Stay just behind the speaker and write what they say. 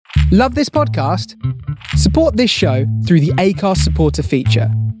Love this podcast? Support this show through the Acast supporter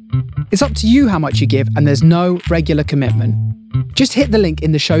feature. It's up to you how much you give, and there's no regular commitment. Just hit the link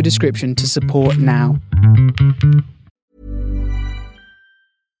in the show description to support now.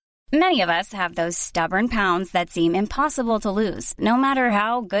 Many of us have those stubborn pounds that seem impossible to lose, no matter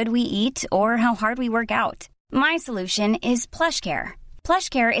how good we eat or how hard we work out. My solution is PlushCare.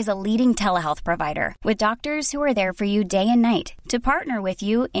 PlushCare is a leading telehealth provider with doctors who are there for you day and night to partner with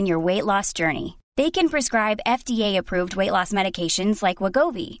you in your weight loss journey. They can prescribe FDA-approved weight loss medications like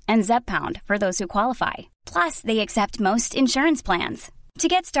Wegovy and Zepbound for those who qualify. Plus, they accept most insurance plans. To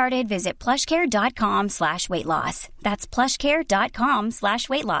get started, visit plushcare.com/weightloss. That's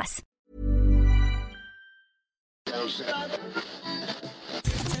plushcare.com/weightloss.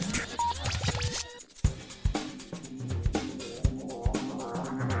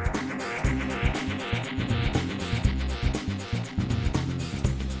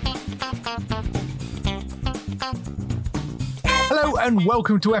 Hello and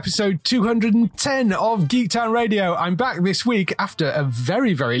welcome to episode 210 of Geektown Radio. I'm back this week after a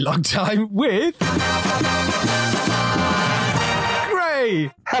very, very long time with...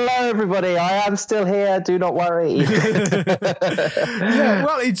 Gray! Hello, everybody. I am still here. Do not worry. Yeah,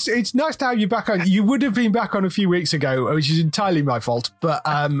 well, it's nice to have you back on. You would have been back on a few weeks ago, which is entirely my fault. But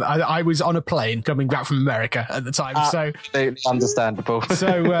I was on a plane coming back from America at the time, so understandable.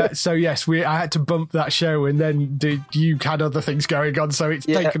 So yes, I had to bump that show, and then you had other things going on, so it's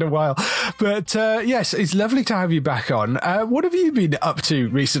taken a while. But yes, it's lovely to have you back on. What have you been up to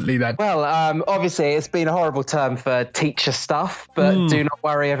recently, then? Well, obviously, it's been a horrible term for teacher stuff, but do not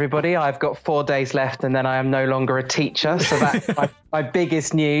worry, everybody. I've got 4 days left and then I am no longer a teacher. So that's my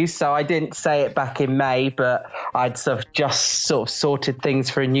biggest news. So I didn't say it back in May, but I'd just sorted things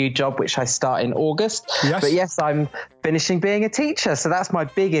for a new job, which I start in August. Yes. But yes, I'm finishing being a teacher. So that's my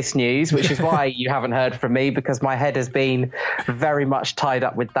biggest news, which is why you haven't heard from me, because my head has been very much tied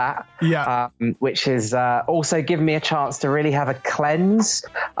up with that. Yeah. Which is also given me a chance to really have a cleanse.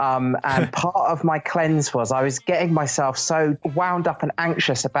 And part of my cleanse was I was getting myself so wound up and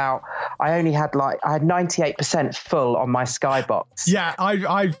anxious about, I had 98% full on my Skybox. Yeah,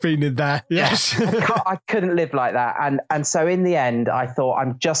 I've been in there. Yes. I couldn't live like that. And so in the end, I thought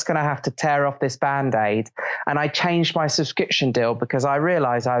I'm just going to have to tear off this Band-Aid. And I changed my subscription deal because I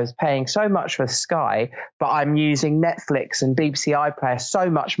realized I was paying so much for Sky, but I'm using Netflix and BBC iPlayer so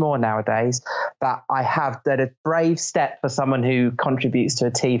much more nowadays that I have done a brave step for someone who contributes to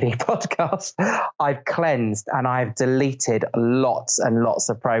a TV podcast. I've cleansed and I've deleted lots and lots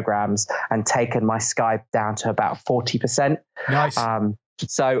of programs and taken my Sky down to about 40%. Nice.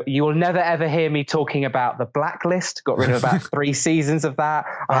 So you will never, ever hear me talking about The Blacklist. Got rid of about 3 seasons of that.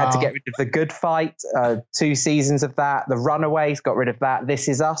 I had to get rid of The Good Fight, 2 seasons of that. The Runaways, got rid of that. This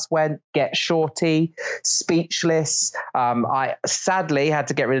Is Us went. Get Shorty, Speechless. I sadly had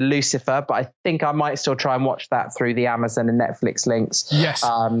to get rid of Lucifer, but I think I might still try and watch that through the Amazon and Netflix links. Yes.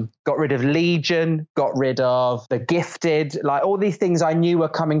 Got rid of Legion, got rid of The Gifted, like all these things I knew were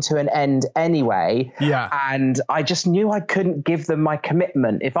coming to an end anyway. Yeah. And I just knew I couldn't give them my commitment.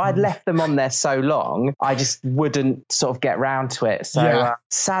 If I'd left them on there so long, I just wouldn't sort of get round to it. So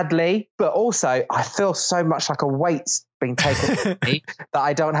sadly, but also I feel so much like a weight's being taken from me that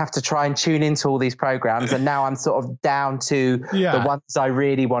I don't have to try and tune into all these programs. And now I'm sort of down to the ones I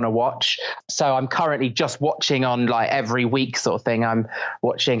really want to watch. So I'm currently just watching on like every week sort of thing. I'm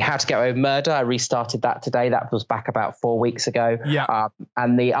watching How to Get Away with Murder. I restarted that today. That was back about 4 weeks ago. Yeah.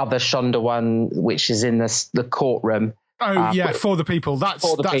 And the other Shonda one, which is in the courtroom. Oh, For the People. That's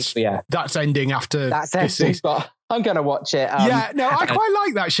ending after this season. But I'm going to watch it. I quite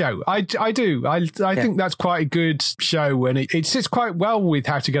like that show. I do. I think that's quite a good show, and it sits quite well with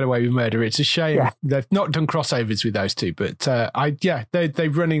How to Get Away with Murder. It's a shame they've not done crossovers with those two, but they're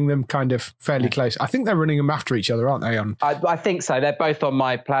running them kind of fairly close. I think they're running them after each other, aren't they? I think so. They're both on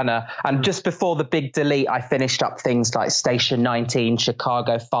my planner. And just before the big delete, I finished up things like Station 19,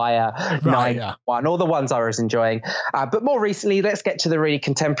 Chicago Fire, 911, all the ones I was enjoying. But more recently, let's get to the really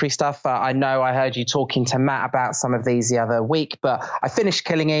contemporary stuff. I know I heard you talking to Matt about some of these the other week, but I finished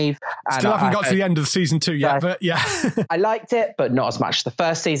Killing Eve. And Still haven't got to the end of season 2 yet, but yeah. I liked it, but not as much as the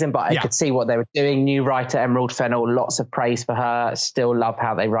first season, but I could see what they were doing. New writer Emerald Fennell, lots of praise for her. Still love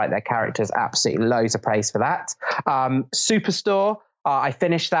how they write their characters. Absolutely loads of praise for that. Superstore. I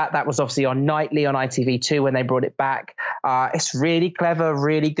finished that. That was obviously on nightly on ITV2 when they brought it back. It's really clever,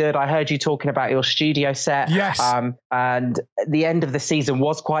 really good. I heard you talking about your studio set. Yes. And the end of the season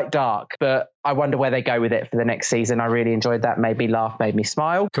was quite dark, but I wonder where they go with it for the next season. I really enjoyed that. Made me laugh, made me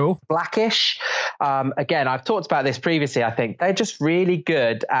smile. Cool. Blackish. Again, I've talked about this previously. I think they're just really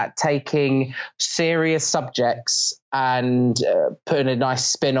good at taking serious subjects and putting a nice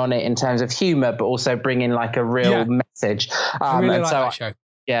spin on it in terms of humor, but also bringing like a real message. I really like that show.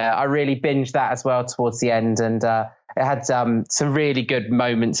 Yeah, I really binged that as well towards the end, and it had some really good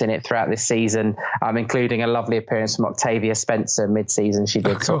moments in it throughout this season, including a lovely appearance from Octavia Spencer mid-season. She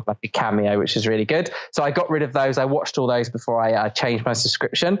did sort of like a cameo, which is really good. So I got rid of those. I watched all those before I changed my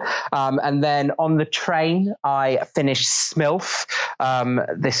subscription. And then on the train, I finished Smilf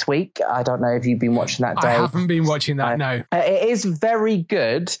this week. I don't know if you've been watching that, Dave. I haven't been watching that, no. It is very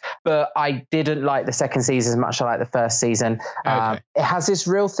good, but I didn't like the second season as much as I like the first season. Okay. It has this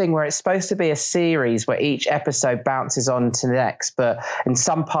real thing where it's supposed to be a series where each episode bounces on to the next, but in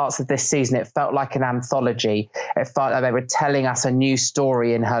some parts of this season it felt like an anthology. It felt like they were telling us a new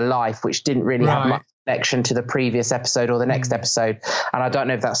story in her life which didn't really have much connection to the previous episode or the next episode. And I don't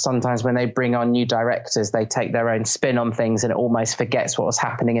know if that's sometimes when they bring on new directors, they take their own spin on things and it almost forgets what was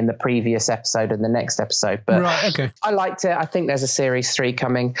happening in the previous episode and the next episode. But I liked it. I think there's a series 3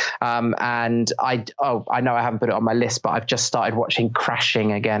 coming. And I know I haven't put it on my list, but I've just started watching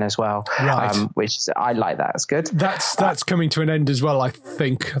Crashing again as well, which I like that. It's good. That's coming to an end as well, I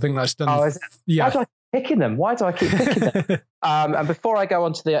think. I think that's done. Oh, is it? Yeah. Why do I keep picking them? Why do I keep picking them? And before I go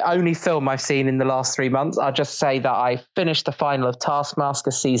on to the only film I've seen in the last 3 months, I'll just say that I finished the final of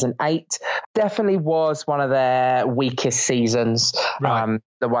Taskmaster season 8. Definitely was one of their weakest seasons.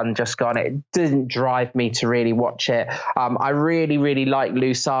 The one just gone. It didn't drive me to really watch it. I really, really liked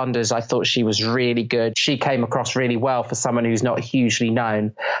Lou Sanders. I thought she was really good. She came across really well for someone who's not hugely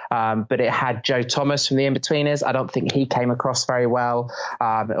known. But it had Joe Thomas from The Inbetweeners. I don't think he came across very well.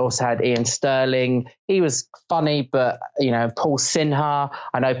 It also had Ian Sterling. He was funny, but, Paul Sinha.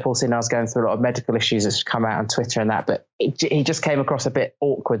 I know Paul Sinha's going through a lot of medical issues that's come out on Twitter and that, but he just came across a bit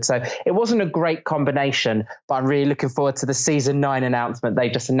awkward. So it wasn't a great combination, but I'm really looking forward to the season 9 announcement. They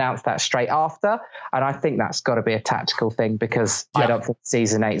just announced that straight after. And I think that's got to be a tactical thing because I don't think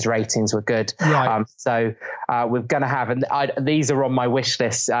season 8's ratings were good. So we're going to have, and these are on my wish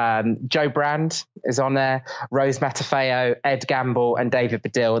list. Joe Brand is on there, Rose Matafeo, Ed Gamble and David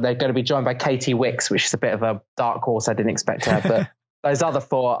Baddiel. They're going to be joined by Katie Wicks, which is a bit of a dark horse. I didn't expect her, but those other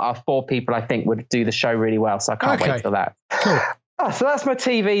 4 are 4 people I think would do the show really well. So I can't wait for that. Cool. So that's my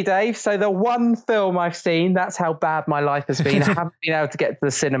TV, Dave. So the one film I've seen, that's how bad my life has been. I haven't been able to get to the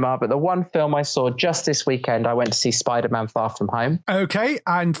cinema, but the one film I saw just this weekend, I went to see Spider-Man Far From Home. Okay,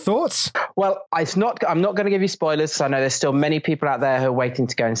 and thoughts? Well, I'm not going to give you spoilers because I know there's still many people out there who are waiting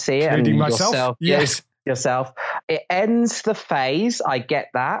to go and see it. Including myself, yes. Yourself. It ends the phase. I get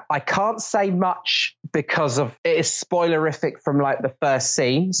that. I can't say much because of it is spoilerific from like the first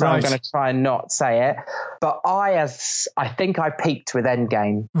scene. So I'm going to try and not say it. But I think I peaked with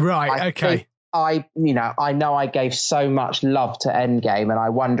Endgame. Okay. I know I gave so much love to Endgame and I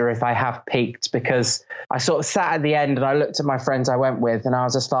wonder if I have peaked because I sort of sat at the end and I looked at my friends I went with and I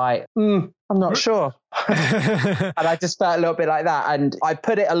was just like, I'm not sure. And I just felt a little bit like that. And I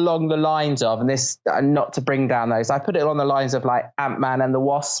put it along the lines of, and this, not to bring down those, I put it along the lines of like Ant-Man and the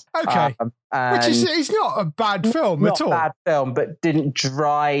Wasp. Okay. Which is not a bad film at all. Not a bad film, but didn't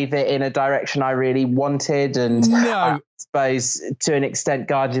drive it in a direction I really wanted. And I suppose to an extent,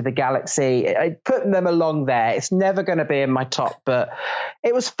 Guardians of the Galaxy, I put them along there. It's never going to be in my top, but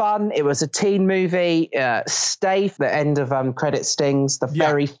it was fun. It was a teen movie. Stay for the end of credit stings, the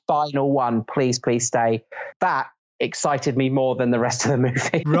very final one. Please stay. That excited me more than the rest of the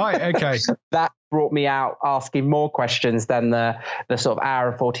movie. Right, okay. That brought me out asking more questions than the sort of hour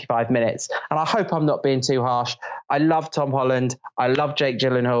and 45 minutes. And I hope I'm not being too harsh. I love Tom Holland. I love Jake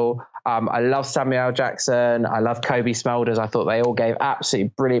Gyllenhaal. I love Samuel L. Jackson. I love Kobe Smulders. I thought they all gave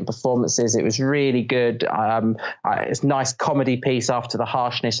absolutely brilliant performances. It was really good. It's a nice comedy piece after the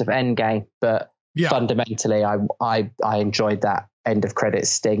harshness of Endgame, but fundamentally, I enjoyed that end of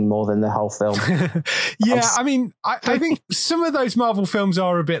credits sting more than the whole film. I think some of those Marvel films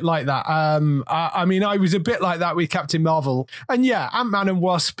are a bit like that. I was a bit like that with Captain Marvel, and Ant-Man and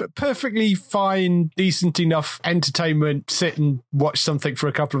Wasp, perfectly fine, decent enough entertainment, sit and watch something for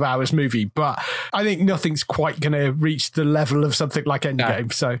a couple of hours movie, but I think nothing's quite going to reach the level of something like Endgame. No.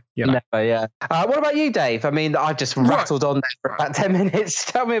 So never, what about you, Dave? I mean, I just rattled on there for about 10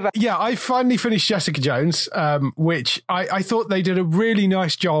 minutes. Tell me about. I finally finished Jessica Jones, which I thought they did did a really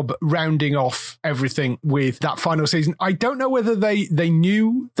nice job rounding off everything with that final season. I don't know whether they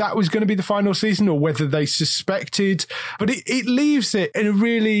knew that was going to be the final season or whether they suspected, but it leaves it in a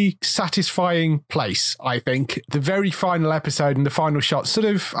really satisfying place, I think. The very final episode and the final shot sort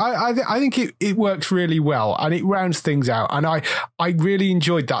of, I think it works really well and it rounds things out. And I really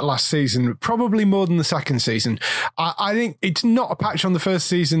enjoyed that last season, probably more than the second season. I think it's not a patch on the first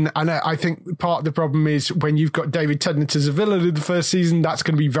season, and I think part of the problem is when you've got David Tennant as a villain in the first season, that's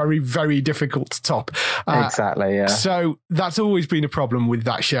going to be very, very difficult to top. Exactly, yeah. So that's always been a problem with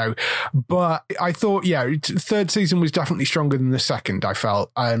that show. But I thought, third season was definitely stronger than the second, I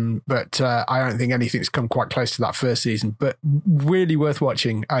felt. But I don't think anything's come quite close to that first season, but really worth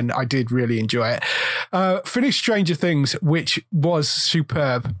watching, and I did really enjoy it. Finished Stranger Things, which was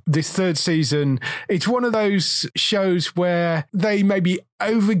superb. This third season, it's one of those shows where they maybe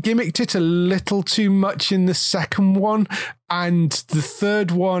over gimmicked it a little too much in the second one, and the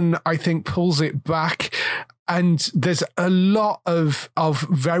third one I think pulls it back. And there's a lot of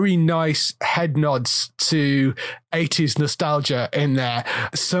very nice head nods to 80s nostalgia in there.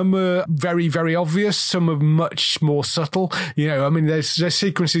 Some are very, very obvious. Some are much more subtle. There's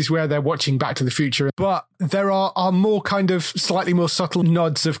sequences where they're watching Back to the Future, but there are more kind of slightly more subtle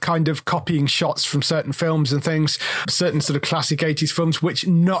nods of kind of copying shots from certain films and things, certain sort of classic 80s films, which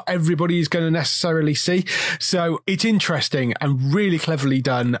not everybody is going to necessarily see. So it's interesting and really cleverly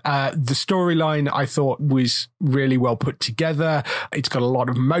done. The storyline I thought was really well put together. It's got a lot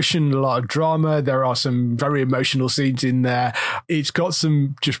of emotion, a lot of drama. There are some very emotional scenes in there. It's got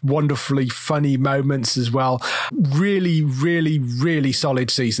some just wonderfully funny moments as well. Really, really, really solid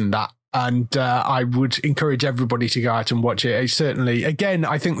season, that. And I would encourage everybody to go out and watch it. It's certainly, again,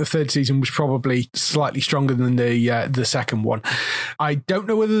 I think the third season was probably slightly stronger than the second one. I don't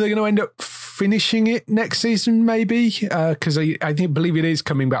know whether they're going to end up finishing it next season, maybe, because I believe it is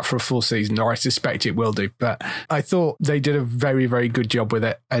coming back for a full season, or I suspect it will do. But I thought they did a very, very good job with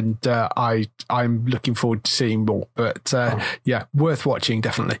it, and I'm looking forward to seeing more. But worth watching,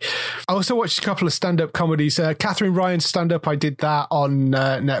 definitely. I also watched a couple of stand-up comedies. Catherine Ryan's stand-up, I did that on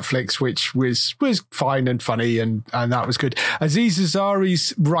Netflix, which was fine and funny, and that was good. Aziz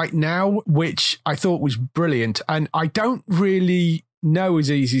Ansari's Right Now, which I thought was brilliant. And I don't really know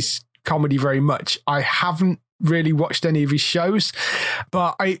Aziz's comedy very much. I haven't really watched any of his shows,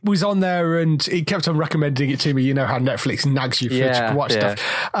 but I was on there and he kept on recommending it to me. You know how Netflix nags you to watch stuff.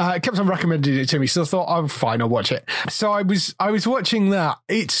 Kept on recommending it to me, so I thought, oh, fine, I'll watch it. So I was watching that.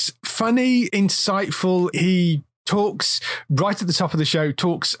 It's funny, insightful. He talks right at the top of the show,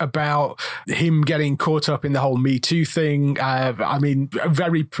 talks about him getting caught up in the whole Me Too thing.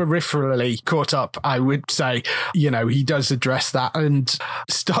 Very peripherally caught up, I would say. He does address that and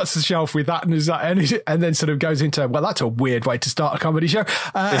starts the show off with that, and then sort of goes into, well, that's a weird way to start a comedy show.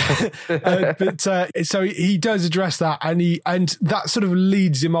 So he does address that, and that sort of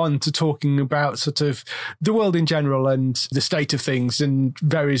leads him on to talking about sort of the world in general and the state of things and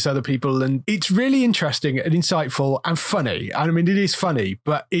various other people. And it's really interesting and insightful and funny. It is funny,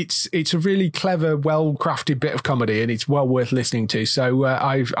 but it's a really clever, well-crafted bit of comedy, and it's well worth listening to. So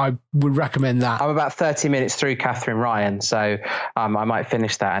I would recommend that. I'm about 30 minutes through Catherine Ryan, so I might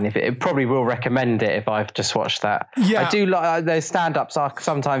finish that, and it probably will recommend it if I've just watched that. Yeah, I do like those stand-ups are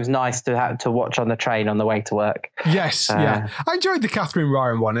sometimes nice to have to watch on the train on the way to work. Yes, I enjoyed the Catherine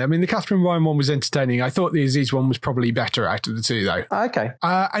Ryan one. The Catherine Ryan one was entertaining. I thought the Aziz one was probably better out of the two, though. Okay.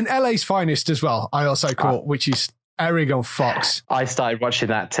 And LA's Finest as well, I also caught, which is airing on Fox. I started watching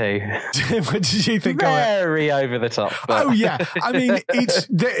that too. What did you think? Very over the top. But. Oh yeah,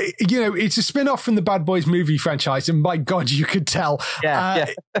 it's a spin-off from the Bad Boys movie franchise, and my God, you could tell.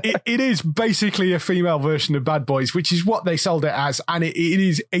 It is basically a female version of Bad Boys, which is what they sold it as, and it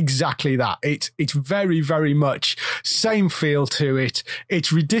is exactly that. It's very, very much same feel to it.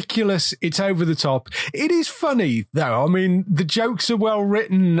 It's ridiculous. It's over the top. It is funny though. The jokes are well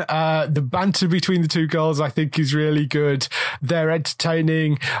written. The banter between the two girls, I think, is really good. They're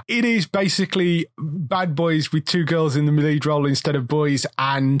entertaining. It is basically Bad Boys with two girls in the lead role instead of boys,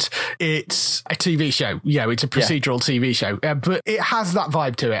 and it's a TV show. It's a procedural TV show, but it has that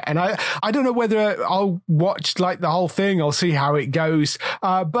vibe to it. And I don't know whether I'll watch the whole thing. I'll see how it goes.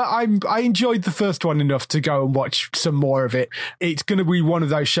 But I enjoyed the first one enough to go and watch some more of it. It's going to be one of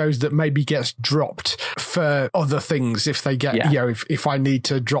those shows that maybe gets dropped for other things if they get, if I need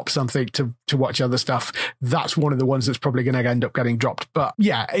to drop something to watch other stuff. That's one of the ones that's probably going to end up getting dropped. But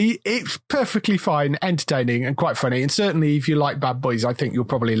it's perfectly fine, entertaining and quite funny. And certainly if you like Bad Boys, I think you'll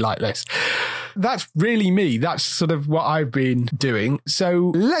probably like this. That's really me. That's sort of what I've been doing.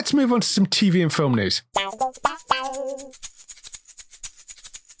 So let's move on to some TV and film news.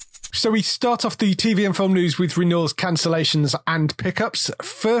 So we start off the TV and film news with renewals, cancellations and pickups.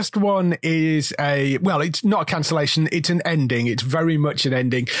 First one is it's not a cancellation, it's an ending. It's very much an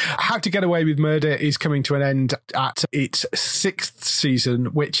ending. How to Get Away with Murder is coming to an end at its 6th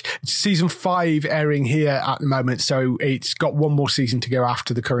season, which season 5 airing here at the moment. So it's got one more season to go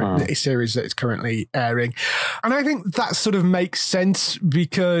after the current series that it's currently airing. And I think that sort of makes sense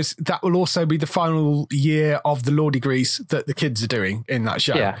because that will also be the final year of the law degrees that the kids are doing in that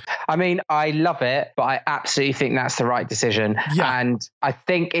show. Yeah. I mean, I love it, but I absolutely think that's the right decision. Yeah. And I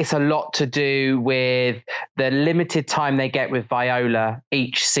think it's a lot to do with the limited time they get with Viola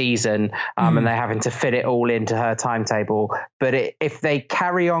each season, and they're having to fit it all into her timetable. But if they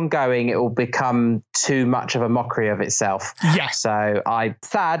carry on going, it will become too much of a mockery of itself. Yes. So I'm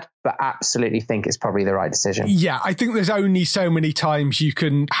sad, but absolutely think it's probably the right decision. Yeah, I think there's only so many times you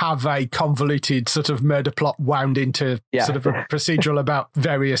can have a convoluted sort of murder plot wound into sort of a procedural about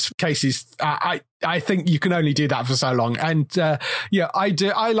various cases. I think you can only do that for so long. And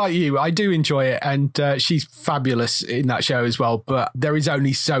I like you. I do enjoy it. And she's fabulous in that show as well. But there is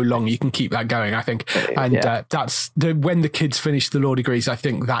only so long you can keep that going, I think. And that's when the kids finish the law degrees, I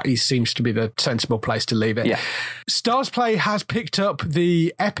think that seems to be the sensible place to leave it. Yeah. Stars Play has picked up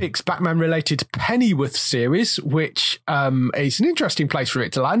the Epix Batman-related Pennyworth series, which is an interesting place for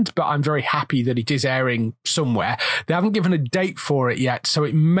it to land, but I'm very happy that it is airing somewhere. They haven't given a date for it yet, so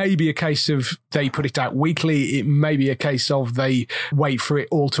it may be a case of they put it out weekly. It may be a case of they wait for it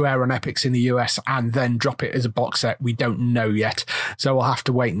all to air on Epix in the US and then drop it as a box set. We don't know yet, so we'll have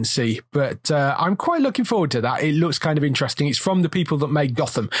to wait and see. But I'm quite looking forward to that. It looks kind of interesting. It's from the people that made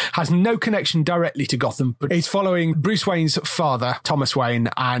Gotham. Has no connection directly to Gotham, but it's following Bruce Wayne's father, Thomas Wayne,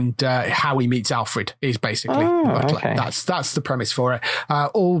 and how he meets Alfred is basically the butler. Okay. That's the premise for it.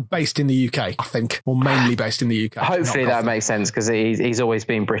 All based in the UK, I think, or mainly based in the UK. Hopefully that makes sense because he's always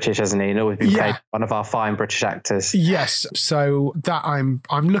been British, hasn't he? And always been played one of our fine British actors. Yes, so that I'm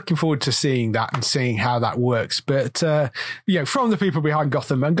looking forward to seeing that and seeing how that works. But from the people behind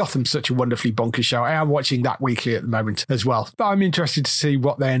Gotham, and Gotham's such a wonderfully bonkers show. I am watching that weekly at the moment as well. But I'm interested to see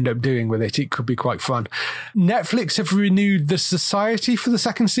what they end up doing with it. It could be quite fun. Netflix have renewed The Society for the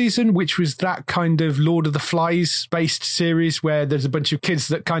second season, which was that kind of Lord of the Flies based series where there's a bunch of kids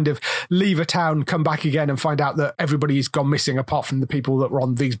that kind of leave a town, come back again and find out that everybody's gone missing apart from the people that were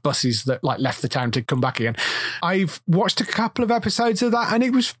on these buses that left the town to come back again. I've watched a couple of episodes of that and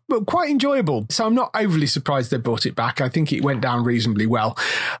it was quite enjoyable. So I'm not overly surprised they brought it back. I think it went down reasonably well.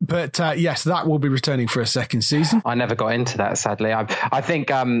 But yes, that will be returning for a second season. I never got into that, sadly. I think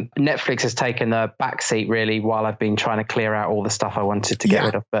Netflix has taken the back seat really while I've been trying to clear out all the stuff I wanted to get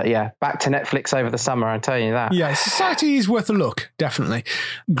rid of. But back to Netflix over the summer, I'm telling you that. Yeah, Society is worth a look, definitely.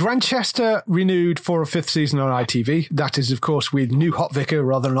 Grantchester renewed for a 5th season on ITV. That is, of course, with new Hot Vicar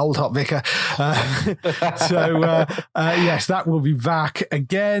rather than old Hot Vicar. Yes, that will be back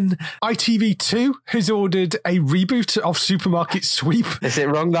again. ITV2 has ordered a reboot of Supermarket Sweep. Is it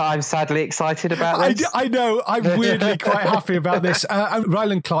wrong that I'm sadly excited about this? I know. I'm weirdly quite happy about this.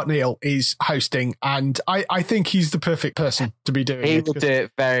 Ryland Clark-Neal is hosting, and I think he's the perfect person to be doing it. He will do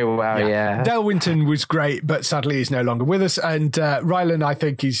it very well, yeah. Del Winton was great, but sadly he's no longer with us. And Ryland, I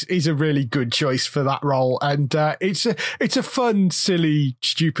think, is a really good choice for that role. And it's a fun, silly,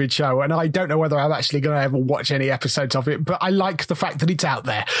 stupid show. And I don't know whether I'm actually going to ever watch any episodes of it, but I like the fact that it's out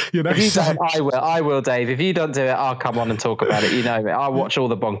there. I will, Dave. If you don't do it, I'll come on and talk about it. You know me. I'll watch all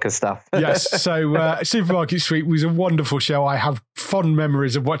the bonkers stuff. Yes. So Supermarket Sweep was a wonderful show. I have fond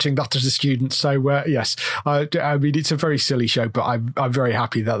memories of watching that as a student. So yes, I mean, it's a very silly show, but I'm very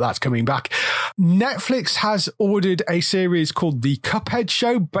happy that that's coming back. Netflix has ordered a series called The Cuphead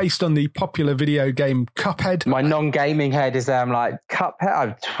Show based on the popular video game Cuphead. My non-gaming head is there. I'm like,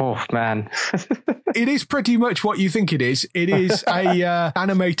 Cuphead? Oh, man. It is pretty much what you think it is. It is a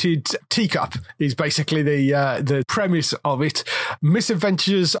animated teacup is basically the premise of it.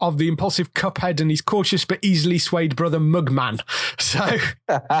 Misadventures of the impulsive Cuphead and his cautious but easily swayed brother Mugman. So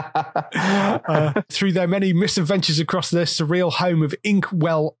through their many misadventures across their surreal home of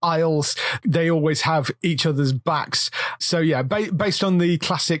Inkwell Isles, they always have each other's backs. So yeah, based on the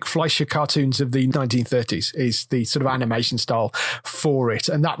classic Fleischer cartoons of the 1930s is the sort of animation style for it.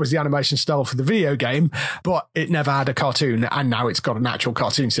 And that was the animation style for the video game, but it never had a cartoon. And now it's got an actual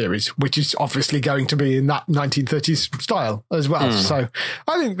cartoon series, which is obviously going to be in that 1930s style as well. So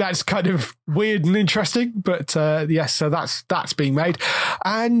I think that's kind of weird and interesting, but yes, so that's being made.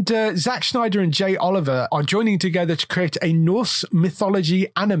 And Zack Snyder and Jay Oliver are joining together to create a Norse mythology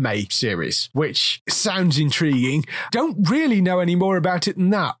anime series, which sounds intriguing. Don't really know any more about it than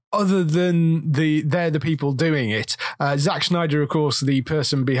that. other than they're the people doing it. Zack Snyder, of course, the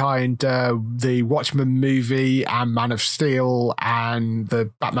person behind the Watchmen movie and Man of Steel and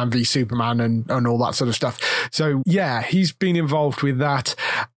the Batman v Superman and all that sort of stuff. So yeah, he's been involved with that.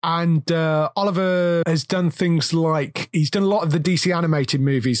 And Oliver has done things like, he's done a lot of the DC animated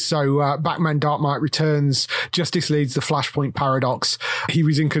movies. So Batman Dark Knight Returns, Justice League's The Flashpoint Paradox. He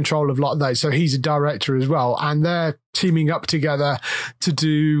was in control of a lot of those. So he's a director as well. And they're teaming up together to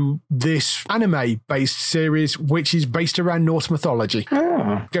do this anime-based series, which is based around Norse mythology.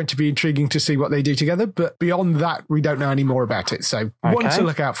 Going to be intriguing to see what they do together. But beyond that, we don't know any more about it. So one to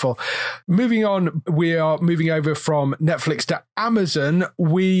look out for. Moving on, we are moving over from Netflix to Amazon.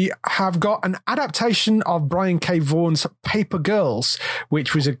 We have got an adaptation of Brian K. Vaughan's Paper Girls,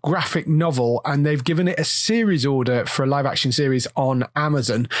 which was a graphic novel, and they've given it a series order for a live-action series on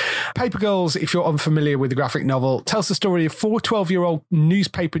Amazon. Paper Girls, if you're unfamiliar with the graphic novel, tells the story of 4 12-year-old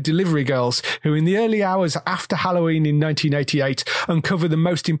newspaper delivery girls who, in the early hours after Halloween in 1988, uncover the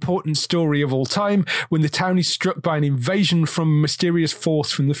most important story of all time when the town is struck by an invasion from a mysterious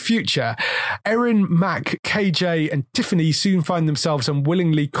force from the future. Erin, Mac, KJ, and Tiffany soon find themselves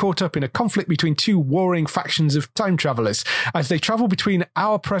unwillingly caught up in a conflict between two warring factions of time travelers. As they travel between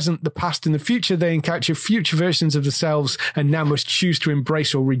our present, the past, and the future, they encounter future versions of themselves and now must choose to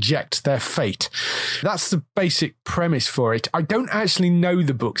embrace or reject their fate. That's the basic premise for it. I don't actually know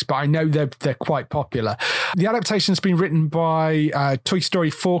the books, but I know they're quite popular. The adaptation's been written by Toy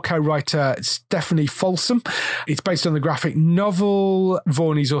Story 4 co-writer Stephanie Folsom. It's based on the graphic novel.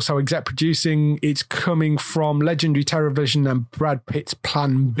 Vaughan is also exec producing. It's coming from Legendary Television and Brad Pitt's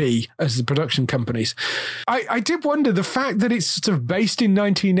Plan B as the production companies. I did wonder, the fact that it's sort of based in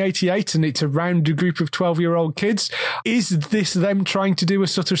 1988 and it's around a group of 12-year-old kids, is this them trying to do a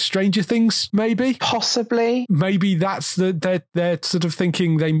sort of Stranger Things, maybe? Possibly. Maybe that's they're sort of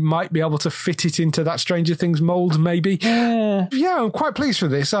thinking they might be able to fit it into that Stranger Things mold, maybe. Yeah, I'm quite pleased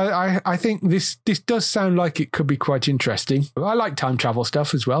with this. I think this does sound like it could be quite interesting. I like time travel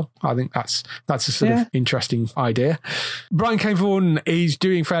stuff as well. I think that's a sort of interesting idea. Brian K. Vaughan is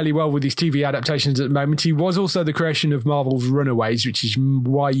doing fairly well with his TV adaptations at the moment. He was also the creation of Marvel's Runaways, which is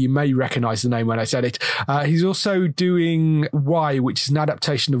why you may recognise the name when I said it. He's also doing Y, which is an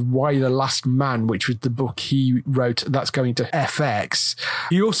adaptation of Y the Last Man, which was the book he wrote that's going to FX.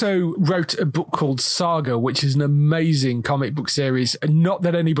 He also wrote a book called Saga, which is an amazing comic book series. Not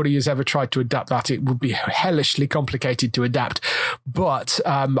that anybody has ever tried to adapt that. It would be hellishly complicated to adapt, but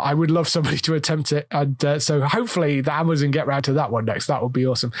I would love somebody to attempt it. And so hopefully the Amazon get round to that one next. That would be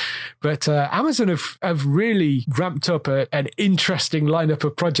awesome. But Amazon have really ramped up an interesting lineup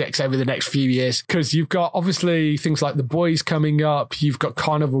of projects over the next few years, because you've got obviously things like The Boys coming up. You've got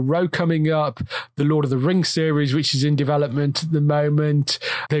Carnival Row coming up, the Lord of the Rings series, which is in development at the moment.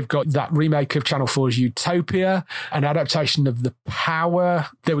 They've got that remake of Channel 4's Utopia, an adaptation of The Power.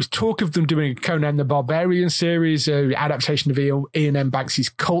 There was talk of them doing a Conan the Barbarian series, an adaptation of Ian M. Banksy's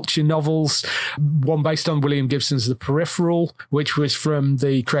Culture novels, one based on William Gibson's The Peripheral, which was from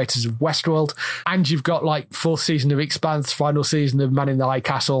the creators of Westworld. And you've got like fourth season of Expanse, final season of Man in the High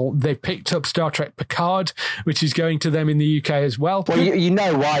Castle. They've picked up Star Trek Picard, which is going to them in the UK as well. Well, you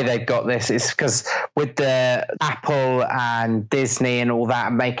know why they've got this. It's because with the Apple and Disney and all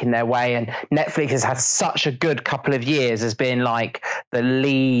that making their way, and Netflix has had such a good couple of years as being like the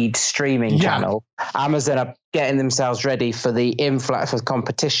lead streaming channel. Amazon are getting themselves ready for the influx of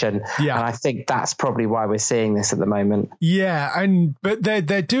competition. Yeah. And I think that's probably why we're seeing this at the moment. Yeah, but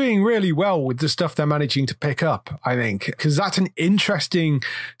they're doing really well with the stuff they're managing to pick up, I think, because that's an interesting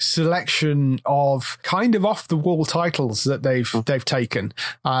selection of kind of off the wall titles that they've taken.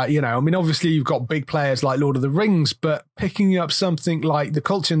 Obviously you've got big players like Lord of the Rings, but picking up something like the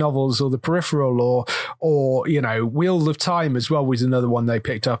Culture novels or The Peripheral or Wheel of Time as well was another one they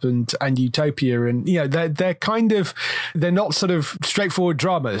picked up, and Utopia, and they're not sort of straightforward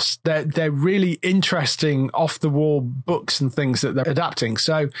dramas. They're really interesting off the wall books and things that they're adapting.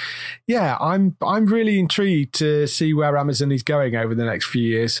 So yeah, I'm really intrigued to see where Amazon is going over the next few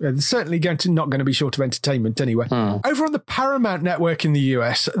years. They're certainly not going to be short of entertainment anyway. Over on the Paramount Network in the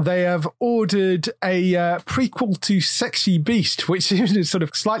US, they have ordered a prequel to Sexy Beast, which seems to sort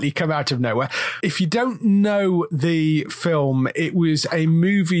of slightly come out of nowhere. If you don't know the film, it was a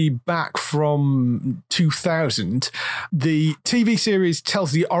movie back from 2000 2000. The TV series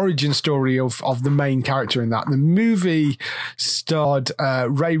tells the origin story of the main character in that. The movie starred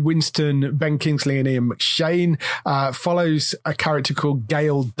Ray Winstone, Ben Kingsley, and Ian McShane. Follows a character called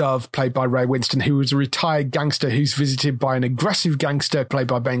Gail Dove, played by Ray Winstone, who was a retired gangster who's visited by an aggressive gangster, played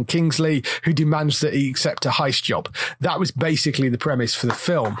by Ben Kingsley, who demands that he accept a heist job. That was basically the premise for the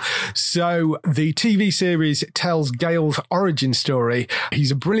film. So the TV series tells Gail's origin story.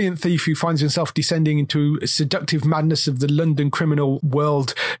 He's a brilliant thief who finds himself descending into a seductive madness of the London criminal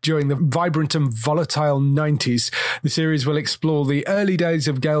world during the vibrant and volatile 90s. The series will explore the early days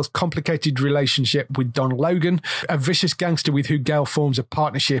of Gail's complicated relationship with Don Logan, a vicious gangster with who Gail forms a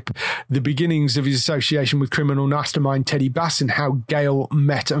partnership, the beginnings of his association with criminal mastermind Teddy Bass, and how Gail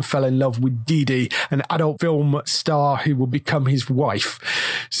met and fell in love with Dee Dee, an adult film star who will become his wife.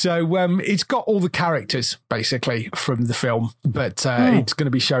 So it's got all the characters, basically, from the film, but it's going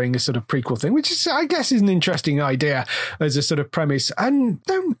to be showing a sort of prequel thing, which is, I guess, is an interesting idea as a sort of premise, and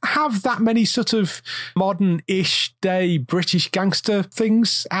don't have that many sort of modern-ish day British gangster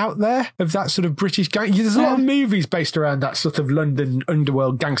things out there of that sort of British gang. There's a lot of movies based around that sort of London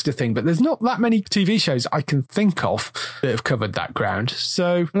underworld gangster thing, but there's not that many TV shows I can think of that have covered that ground.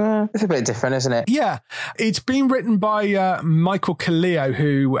 So it's a bit different, isn't it? Yeah. It's been written by Michael Caleo,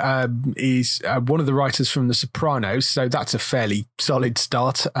 who is one of the writers from The Sopranos, so that's a fairly solid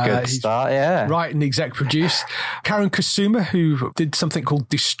start. Good start, yeah. Write and exec produce. Karen Kusuma, who did something called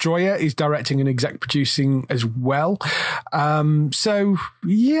Destroyer, is directing and exec producing as well. So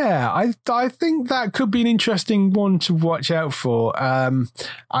yeah, I think that could be an interesting one to watch out for.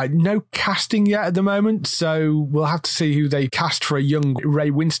 No casting yet at the moment, so we'll have to see who they cast for a young Ray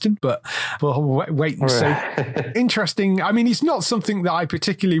Winstone, but we'll wait and see. Interesting. I mean, it's not something that I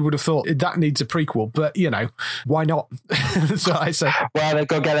particularly would have thought that needs a prequel, but why not? That's what I say. Well, they've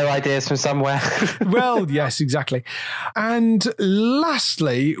got to get their ideas from somewhere. Well, yes, exactly. And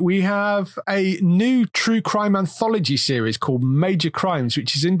lastly, we have a new true crime anthology series called Major Crimes,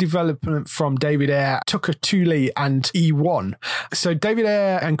 which is in development from David Ayer, Tucker Tooley, and E1. So David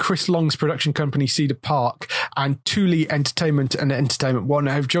Ayer and Chris Long's production company Cedar Park and Tooley Entertainment and Entertainment One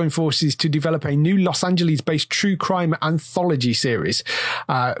have joined forces to develop a new Los Angeles-based true crime anthology series,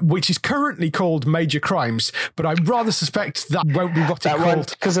 which is currently called Major Crimes, but I rather suspect that won't be what it's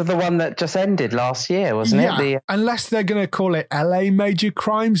called. Because of the one that just ended last year, wasn't it? Unless they're going to call it LA Major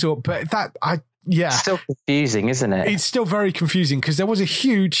Crimes, still confusing, isn't it? It's still very confusing because there was a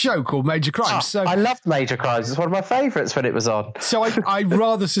huge show called Major Crimes. I loved Major Crimes. It's one of my favourites when it was on. So I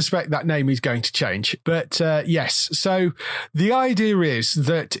rather suspect that name is going to change. But yes, so the idea is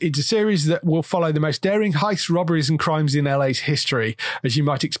that it's a series that will follow the most daring heists, robberies and crimes in LA's history. As you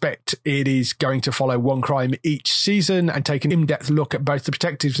might expect, it is going to follow one crime each season and take an in-depth look at both the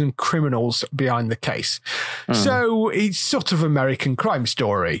detectives and criminals behind the case. So it's sort of American Crime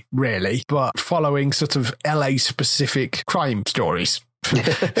Story, really, but following sort of LA-specific crime stories.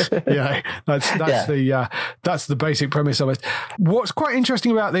 That's the basic premise of it. What's quite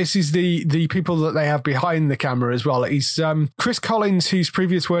interesting about this is the people that they have behind the camera as well. He's Chris Collins, whose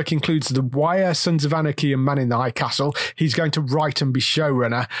previous work includes The Wire, Sons of Anarchy, and Man in the High Castle. He's going to write and be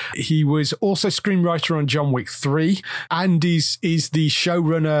showrunner. He was also screenwriter on John Wick 3 and is the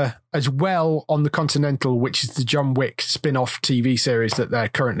showrunner as well on The Continental, which is the John Wick spin-off TV series that they're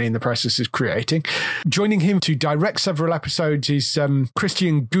currently in the process of creating. Joining him to direct several episodes is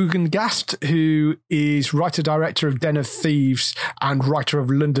Christian Gugengast, who is writer-director of Den of Thieves and writer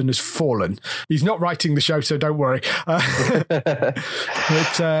of London Has Fallen. He's not writing the show, so don't worry. But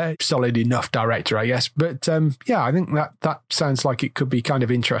solid enough director, I guess. But I think that sounds like it could be kind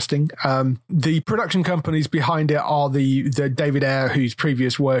of interesting. The production companies behind it are the David Ayer, whose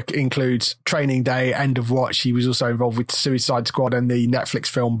previous work includes Training Day, End of Watch. He was also involved with Suicide Squad and the Netflix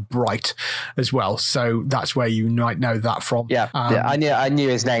film Bright as well. So that's where you might know that from. I knew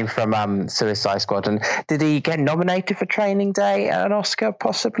his name from Suicide Squad. And did he get nominated for Training Day at an Oscar?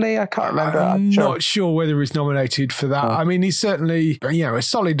 Possibly, I can't remember. I'm not sure whether he's nominated for that. I mean, he's certainly a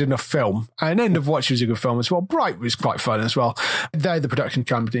solid enough film. And End of Watch was a good film as well. Bright was quite fun as well. They're the production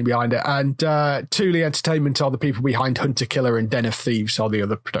company behind it, and Tooley Entertainment are the people behind Hunter Killer, and Den of Thieves are the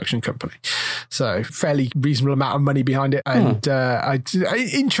other production company. So fairly reasonable amount of money behind it, and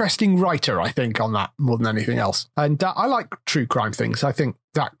interesting writer, I think, on that more than anything else. And I like true crime things. I think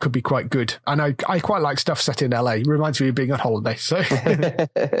that could be quite good. And I quite like stuff set in LA. Reminds me of being on holiday. So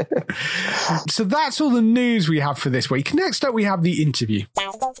so that's all the news we have for this week. Next up, we have the interview.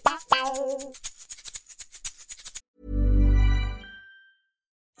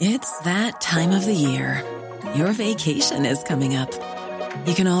 It's that time of the year. Your vacation is coming up.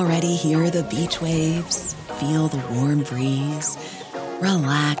 You can already hear the beach waves, feel the warm breeze,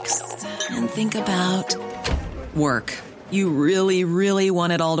 relax, and think about work. You really, really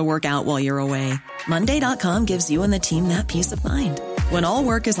want it all to work out while you're away. Monday.com gives you and the team that peace of mind. When all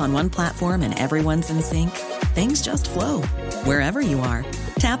work is on one platform and everyone's in sync, things just flow. Wherever you are,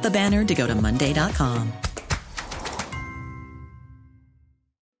 tap the banner to go to Monday.com.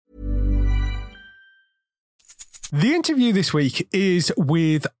 The interview this week is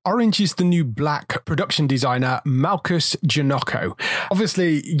with Orange is the New Black production designer Malkus Giannocco.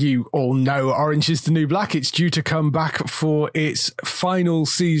 Obviously, you all know Orange is the New Black. It's due to come back for its final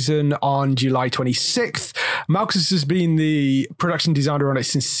season on July 26th. Malkus has been the production designer on it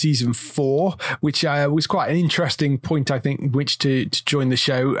since season 4, which was quite an interesting point, I think, which to join the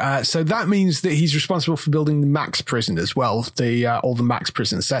show. So that means that he's responsible for building the Max Prison as well, all the Max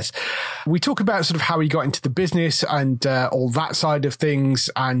Prison sets. We talk about sort of how he got into the business and all that side of things,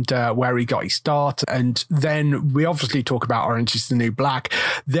 and where he got his start. And then we obviously talk about Orange is the New Black.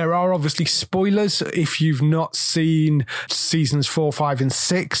 There are obviously spoilers. If you've not seen seasons 4, 5 and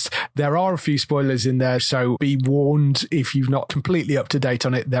 6, there are a few spoilers in there. So be warned, if you're not completely up to date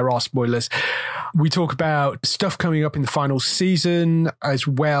on it, there are spoilers. We talk about stuff coming up in the final season as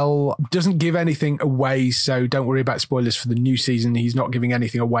well. Doesn't give anything away, so don't worry about spoilers for the new season. He's not giving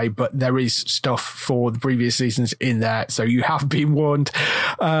anything away, but there is stuff for the previous seasons in there, so you have been warned.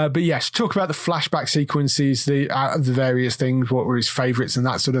 But yes, talk about the flashback sequences, the various things, what were his favourites and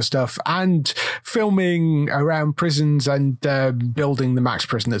that sort of stuff, and filming around prisons and building the Max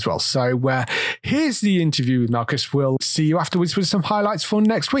Prison as well. So here's the interview with Malkus. We'll see you afterwards with some highlights for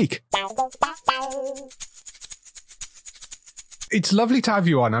next week. It's lovely to have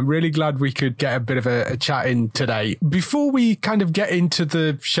you on. I'm really glad we could get a bit of a chat in today. Before we kind of get into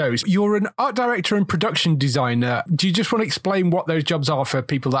the shows, you're an art director and production designer. Do you just want to explain what those jobs are for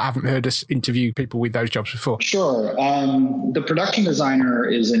people that haven't heard us interview people with those jobs before? Sure. The production designer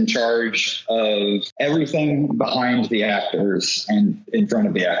is in charge of everything behind the actors and in front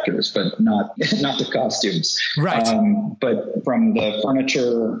of the actors, but not the costumes. Right. But from the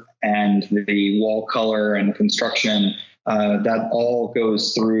furniture and the wall color and construction, that all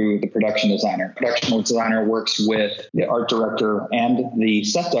goes through the production designer. Production designer works with the art director and the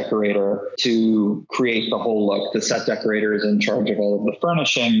set decorator to create the whole look. The set decorator is in charge of all of the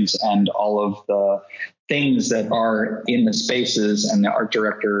furnishings and all of the things that are in the spaces, and the art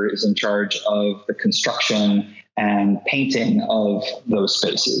director is in charge of the construction and painting of those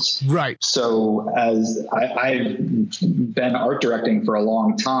spaces. Right. So as I've been art directing for a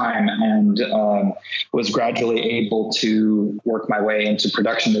long time and was gradually able to work my way into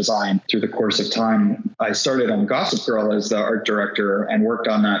production design through the course of time. I started on Gossip Girl as the art director and worked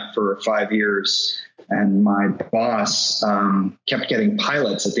on that for 5 years. And my boss kept getting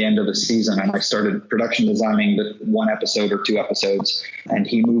pilots at the end of the season, and I started production designing the 1 episode or 2 episodes, and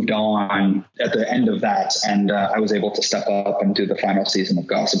he moved on at the end of that, and I was able to step up and do the final season of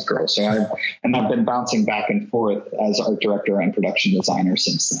Gossip Girl. So I've been bouncing back and forth as art director and production designer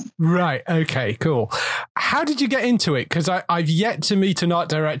since then. Right. Okay, cool. How did you get into it? Because I've yet to meet an art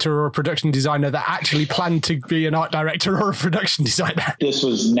director or a production designer that actually planned to be an art director or a production designer. This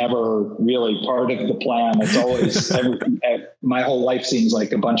was never really part of the plan. It's always my whole life seems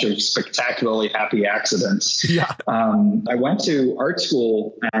like a bunch of spectacularly happy accidents. Yeah. I went to art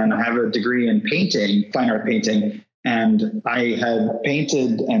school and I have a degree in painting, fine art painting. And I had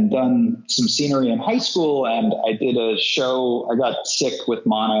painted and done some scenery in high school, and I did a show. I got sick with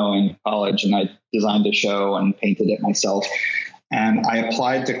mono in college, and I designed a show and painted it myself. And I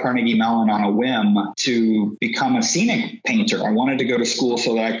applied to Carnegie Mellon on a whim to become a scenic painter. I wanted to go to school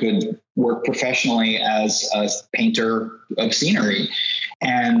so that I could work professionally as a painter of scenery.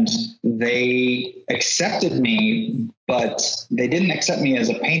 And they accepted me, but they didn't accept me as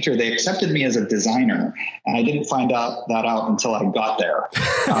a painter. They accepted me as a designer. And I didn't find out that out until I got there,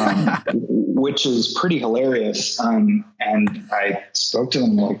 which is pretty hilarious. And I spoke to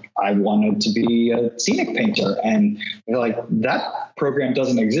them like I wanted to be a scenic painter. And they're like, that program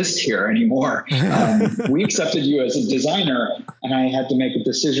doesn't exist here anymore. We accepted you as a designer. And I had to make a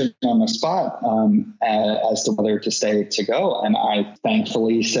decision on the spot as to whether to stay to go. And I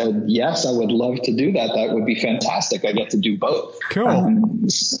thankfully said, yes, I would love to do that. That would be fantastic. I get to do both. Cool.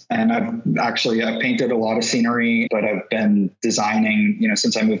 And I've painted a lot of scenery, but I've been designing,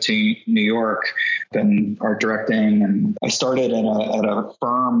 since I moved to New York, been art directing. And I started at a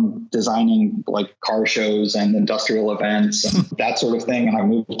firm designing like car shows and industrial events and that sort of thing. And I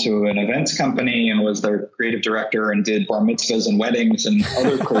moved to an events company and was their creative director and did bar mitzvahs and weddings and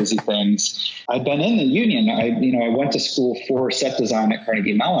other crazy things. I'd been in the union. I went to school for set design at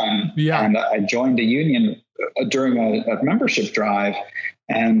Carnegie Mellon, and I joined a union during a membership drive.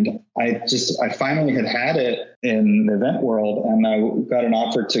 And I finally had it in the event world, and I got an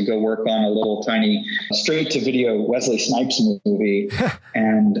offer to go work on a little tiny straight to video Wesley Snipes movie.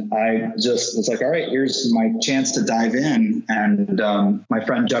 And I just was like, all right, here's my chance to dive in. And my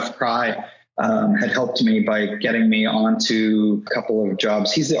friend Jeff Cry had helped me by getting me onto a couple of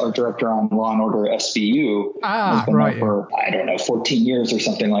jobs. He's the art director on Law and Order SVU. He's been there for, I don't know, 14 years or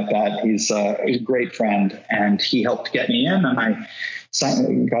something like that. He's a great friend, and he helped get me in, and I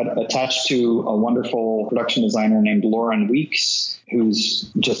got attached to a wonderful production designer named Lauren Weeks, who's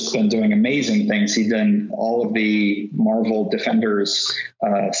just been doing amazing things. He's done all of the Marvel Defenders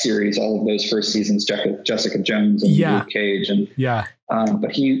series, all of those first seasons, Jessica Jones and Luke Cage. And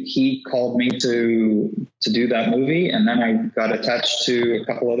but he called me to do that movie, and then I got attached to a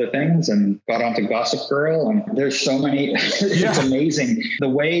couple other things and got onto Gossip Girl. And there's so many. It's amazing the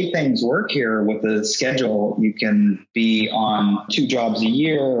way things work here with the schedule. You can be on 2 jobs a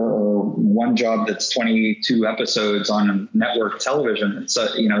year, or one job that's 22 episodes on network television. So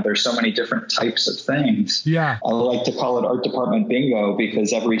there's so many different types of things. I like to call it art department bingo,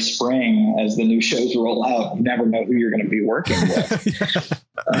 because every spring, as the new shows roll out, you never know who you're going to be working with.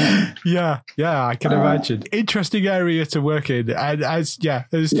 I can imagine. Interesting area to work in, and as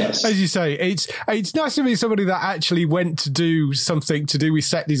you say, it's nice to meet somebody that actually went to do something to do with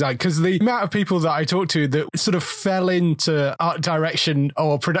set design, because the amount of people that I talk to that sort of fell into art direction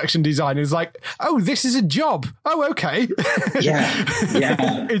or production design is like, oh, this is a job. Oh, okay.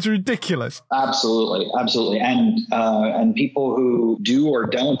 It's ridiculous. Absolutely. And people who do or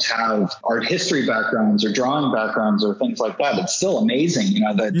don't have art history backgrounds or drawing backgrounds or things like that, it's still amazing,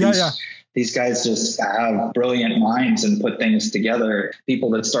 that these guys just have brilliant minds and put things together. People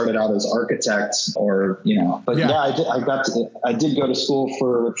that started out as architects, or I did go to school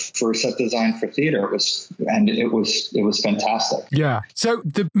for set design for theater. It was fantastic. Yeah. So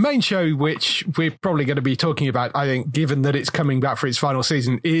the main show, which we're probably going to be talking about, I think, given that it's coming back for its final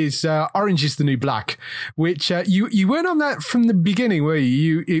season, is Orange is the New Black, which you weren't on that from the beginning, were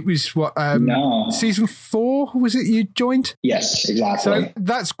you? It was no. Season 4 was it you joined? Yes, exactly. So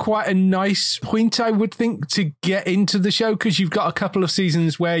that's quite a nice point, I would think, to get into the show, because you've got a couple of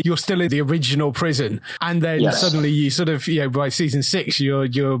seasons where you're still in the original prison, and then suddenly you sort of, by season 6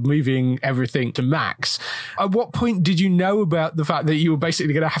 you're moving everything to Max. At what point did you know about the fact that you were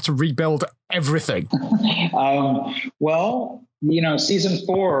basically going to have to rebuild everything? Season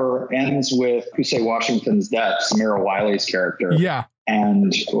 4 ends with Kusei Washington's death, Samira Wiley's character. Yeah.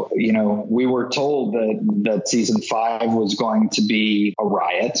 And, we were told that season 5 was going to be a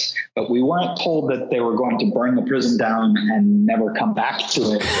riot, but we weren't told that they were going to burn the prison down and never come back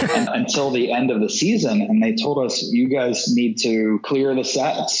to it until the end of the season. And they told us, you guys need to clear the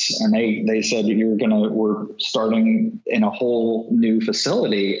sets. And they said, we're starting in a whole new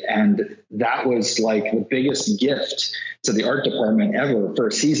facility. And that was like the biggest gift to the art department ever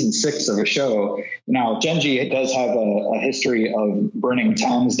for season 6 of a show. Now, Genji does have a history of burning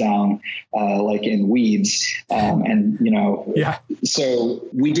towns down, like in Weeds. So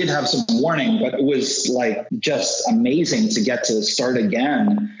we did have some warning, but it was like just amazing to get to start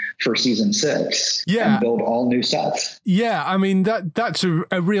again for season 6 and build all new sets. Yeah, I mean, that's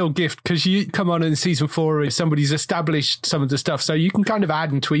a real gift, because you come on in season 4 and somebody's established some of the stuff, so you can kind of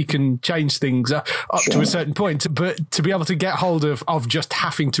add and tweak and change things up to a certain point. But to be able to get hold of just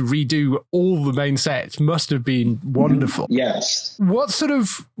having to redo all the main sets must have been wonderful. Yes. What sort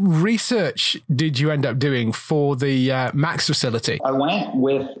of research did you end up doing for the Max facility? I went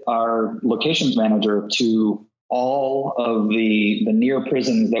with our locations manager to all of the near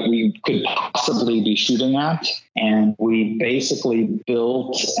prisons that we could possibly be shooting at. And we basically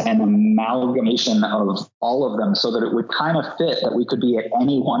built an amalgamation of all of them so that it would kind of fit, that we could be at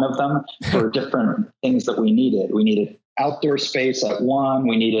any one of them for different things that we needed. We needed outdoor space at one.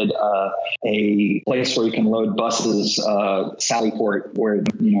 We needed a place where you can load buses, Sallyport, where,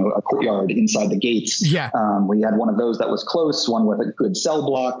 a courtyard inside the gates. Yeah. We had one of those that was close, one with a good cell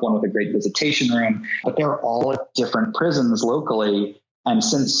block, one with a great visitation room, but they're all at different prisons locally. And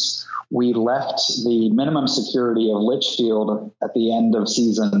since we left the minimum security of Litchfield at the end of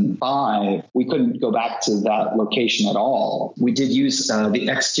season 5, we couldn't go back to that location at all. We did use the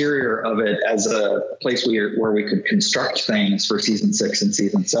exterior of it as a place where we could construct things for season 6 and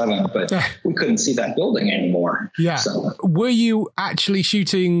season 7, but we couldn't see that building anymore. Yeah. So, were you actually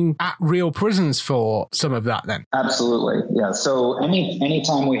shooting at real prisons for some of that then? Absolutely. Yeah. So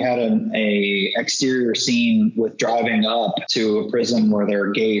anytime we had a exterior scene with driving up to a prison where there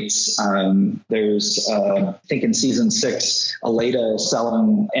are gates. There's, I think in season 6, Aleda is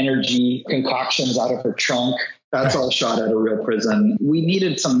selling energy concoctions out of her trunk. That's all shot at a real prison. We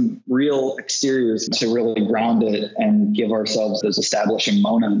needed some real exteriors to really ground it and give ourselves those establishing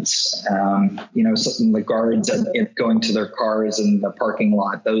moments. Something the guards going to their cars in the parking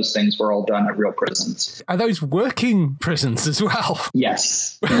lot, those things were all done at real prisons. Are those working prisons as well?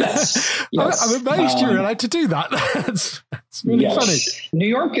 Yes. I'm amazed you're allowed to do that. That's really funny. New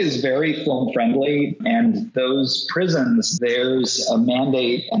York is very film friendly, and those prisons, there's a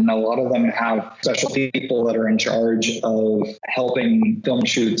mandate, and a lot of them have special people that are in charge of helping film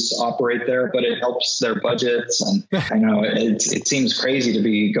shoots operate there, but it helps their budgets. And I know it seems crazy to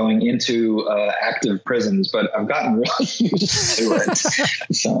be going into active prisons, but I've gotten really used to it.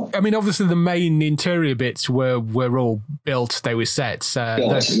 So, I mean, obviously the main interior bits were all built, they were set.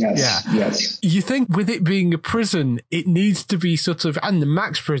 Yes. You think with it being a prison, it needs to be sort of, and the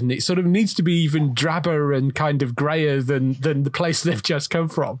Max prison, it sort of needs to be even drabber and kind of grayer than the place they've just come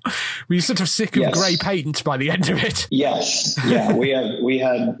from. Were you sort of sick of grey paint by the end of it? Yes. Yeah. We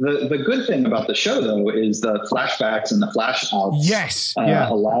had the good thing about the show though is the flashbacks and the flash outs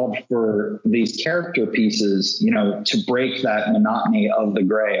allowed for these character pieces, to break that monotony of the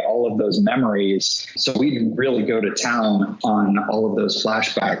gray, all of those memories. So we really go to town on all of those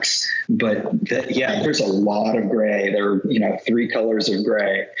flashbacks. But there's a lot of gray. There are, 3 colors of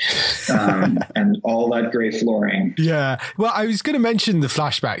gray, and all that gray flooring. Yeah. Well, I was going to mention the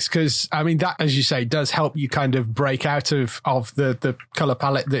flashbacks because, I mean, that, as you say, does help you kind of break out of the color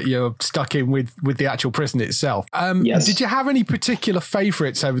palette that you're stuck in with the actual prison itself. Yes. Did you have any particular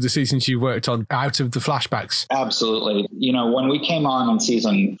favorites over the seasons you worked on out of the flashbacks? Absolutely. When we came on in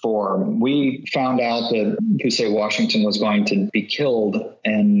season 4, we found out that Pusey Washington was going to be killed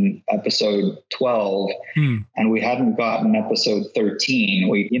in episode 12, and we hadn't gotten episode 13.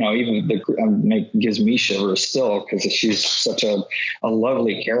 We, even gives me shivers still because she's such a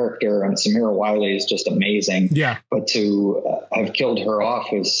lovely character, and Samira Wiley is just amazing. Yeah. But to have killed her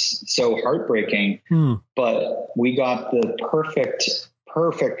off was so heartbreaking. But we got the perfect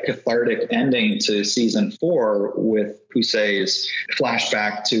cathartic ending to season 4 with Pusey's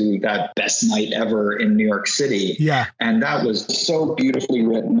flashback to that best night ever in New York City. Yeah. And that was so beautifully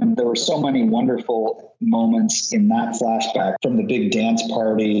written. And there were so many wonderful moments in that flashback, from the big dance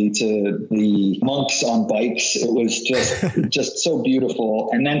party to the monks on bikes. It was just so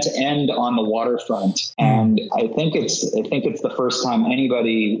beautiful. And then to end on the waterfront. And I think it's the first time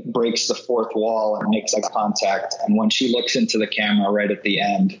anybody breaks the fourth wall and makes eye contact. And when she looks into the camera right at the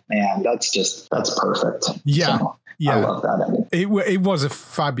end, man, that's perfect. Yeah. So, yeah. I love that ending. It was a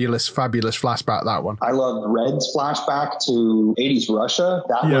fabulous flashback, that one. I loved Red's flashback to 80s Russia.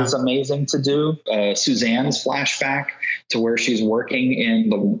 That was amazing to do. Suzanne's flashback to where she's working in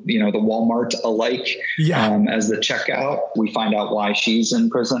the Walmart alike as the checkout. We find out why she's in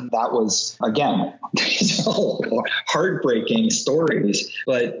prison. That was, again, these are all heartbreaking stories,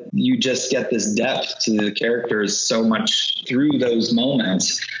 but you just get this depth to the characters so much through those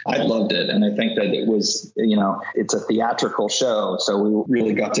moments. I loved it. And I think that it was, it's a theatrical show, so we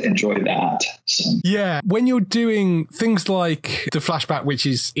really got to enjoy that. So. Yeah. When you're doing things like the flashback, which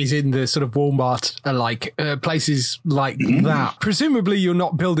is in the sort of Walmart, places like that, presumably you're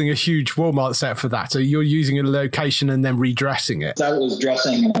not building a huge Walmart set for that. So you're using a location and then redressing it. That was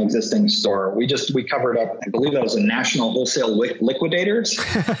dressing an existing store. We covered up, I believe that was a National Wholesale Liquidators.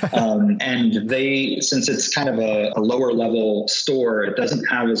 And since it's kind of a lower level store, it doesn't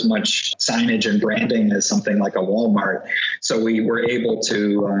have as much signage and branding as something like a Walmart. So we were able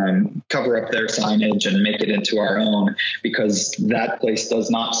to cover up their signage and make it into our own, because that place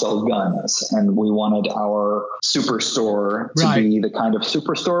does not sell guns. And we wanted our superstore to be the kind of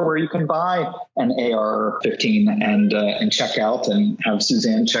superstore where you can buy an AR-15 and check out and have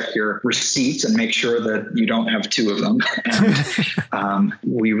Suzanne check your receipts and make sure that you don't have 2 of them. And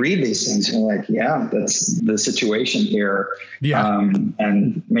we read these things and we're like, yeah, that's the situation here. Yeah.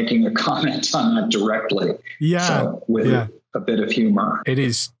 And making a comment on that directly. Yeah. So with a bit of humor. It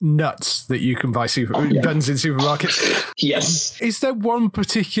is nuts that you can buy guns in supermarkets. Yes. Is there one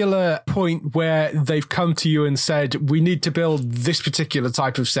particular point where they've come to you and said, we need to build this particular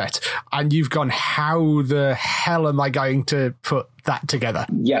type of set, and you've gone, how the hell am I going to put that together?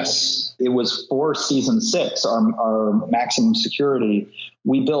 Yes, it was for season 6, our maximum security.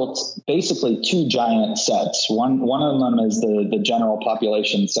 We built basically 2 giant sets. One of them is the general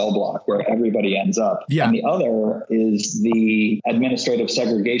population cell block where everybody ends up. Yeah. And the other is the administrative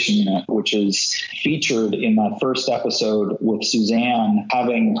segregation unit, which is featured in that first episode with Suzanne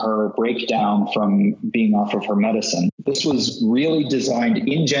having her breakdown from being off of her medicine. This was really designed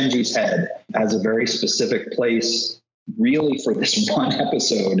in Genji's head as a very specific place really for this one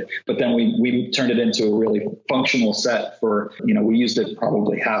episode, but then we turned it into a really functional set for, we used it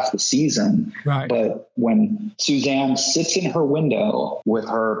probably half the season. Right. But when Suzanne sits in her window with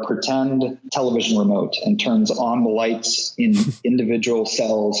her pretend television remote and turns on the lights in individual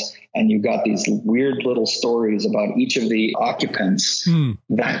cells, and you've got these weird little stories about each of the occupants,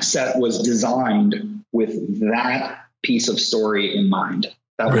 that set was designed with that piece of story in mind.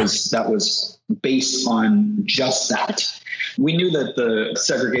 That was based on just that. We knew that the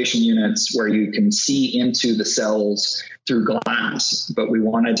segregation units where you can see into the cells through glass, but we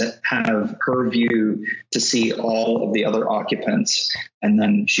wanted to have her view to see all of the other occupants. And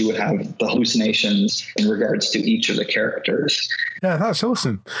then she would have the hallucinations in regards to each of the characters. Yeah, that's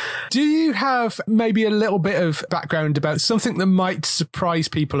awesome. Do you have maybe a little bit of background about something that might surprise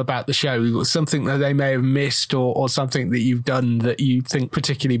people about the show, or something that they may have missed, or something that you've done that you think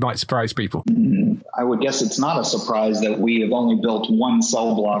particularly might surprise people? I would guess it's not a surprise that we have only built one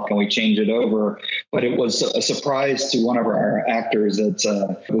cell block and we change it over, but it was a surprise to one of our actors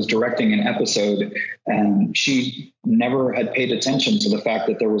that was directing an episode, and she never had paid attention to the fact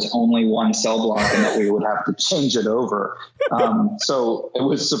that there was only one cell block and that we would have to change it over. So it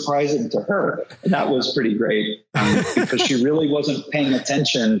was surprising to her. And that was pretty great because she really wasn't paying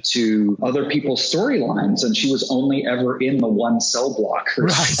attention to other people's storylines, and she was only ever in the one cell block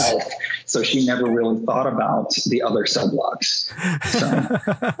herself. Right. So she never really thought about the other cell blocks. So,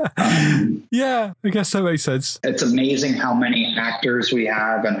 yeah, I guess that makes sense. It's amazing how many actors we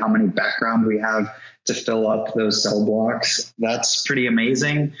have and how many background we have to fill up those cell blocks. That's pretty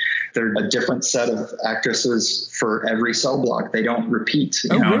amazing. They're a different set of actresses for every cell block. They don't repeat.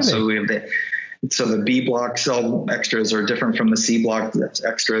 Really? So we have so the B block cell extras are different from the C block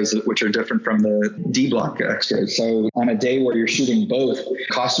extras, which are different from the D block extras. So on a day where you're shooting both,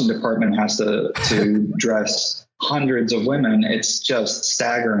 costume department has to dress hundreds of women. It's just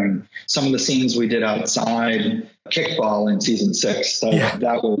staggering. Some of the scenes we did outside kickball in season 6,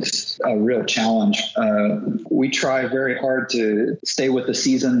 that was a real challenge. We try very hard to stay with the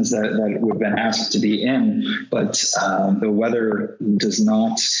seasons that we've been asked to be in, but the weather does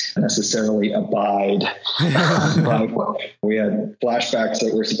not necessarily abide. We had flashbacks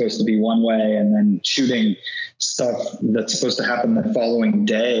that were supposed to be one way, and then shooting stuff that's supposed to happen the following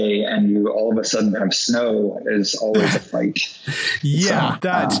day, and you all of a sudden have snow is always a fight. Yeah, so,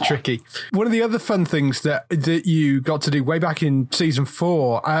 that's tricky. One of the other fun things that you got to do way back in season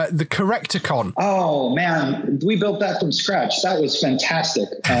 4, the Correcticon. Oh man, we built that from scratch. That was fantastic.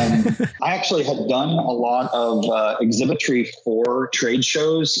 I actually had done a lot of exhibitry for trade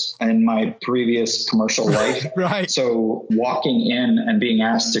shows in my previous commercial life. Right. So walking in and being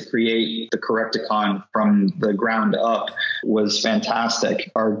asked to create the Correcticon from the ground up was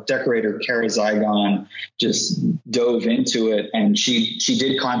fantastic. Our decorator, Kara Zygon, just dove into it, and she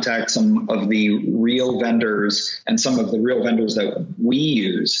did contact some of the real vendors and some of the real vendors that we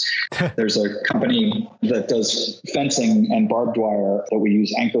use. There's a company that does fencing and barbed wire that we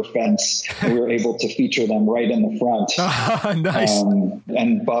use, Anchor Fence, and we were able to feature them right in the front. Nice.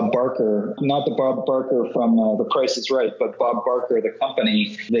 And Bob Barker, not the Bob Barker from The Price is Right, but Bob Barker, the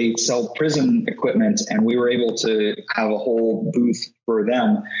company, they sell prison equipment, and we were able to have a whole booth for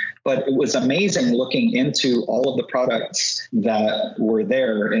them. But it was amazing looking into all of the products that were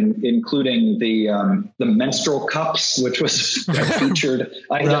there, and including the menstrual cups, which was a featured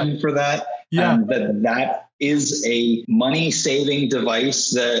item for that. Yeah. That is a money-saving device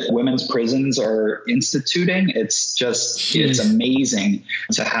that women's prisons are instituting. It's just, it's amazing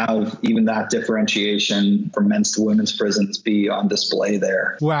to have even that differentiation from men's to women's prisons be on display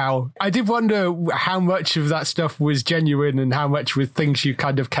there. Wow. I did wonder how much of that stuff was genuine and how much was things you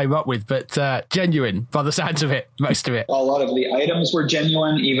kind of came up with, but genuine by the sounds of it, most of it. A lot of the items were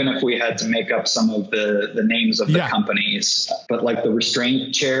genuine, even if we had to make up some of the names of the companies. But like the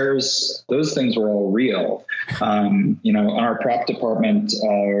restraint chairs, those things were all real. In our prop department,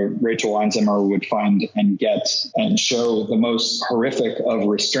 Rachel Weinzimmer would find and get and show the most horrific of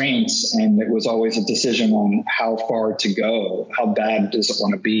restraints. And it was always a decision on how far to go. How bad does it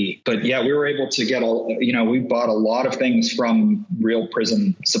want to be? But yeah, we were able to get we bought a lot of things from real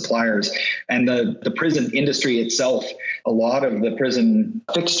prison suppliers, and the prison industry itself. A lot of the prison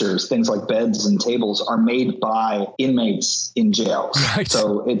fixtures, things like beds and tables, are made by inmates in jails. Right.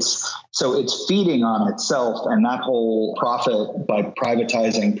 So it's feeding on itself, and that whole profit by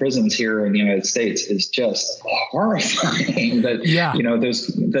privatizing prisons here in the United States is just horrifying.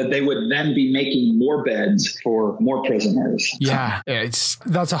 That they would then be making more beds for more prisoners. Yeah,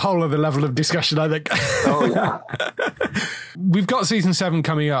 that's a whole other level of discussion, I think. Oh yeah. We've got season 7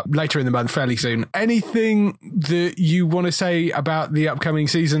 coming up later in the month, fairly soon. Anything that you want to say about the upcoming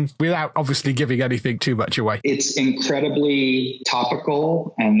season without obviously giving anything too much away? It's incredibly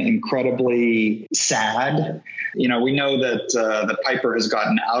topical and incredibly sad. We know that Piper has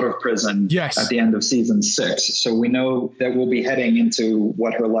gotten out of prison at the end of season 6. So we know that we'll be heading into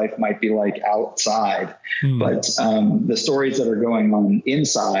what her life might be like outside. But the stories that are going on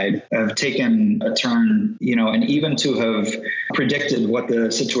inside have taken a turn, and even to have predicted what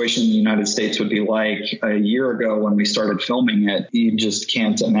the situation in the United States would be like a year ago when we started filming it, you just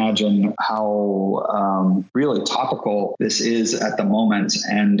can't imagine how really topical this is at the moment.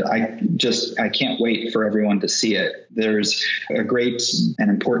 And I can't wait for everyone to see it. There's a great and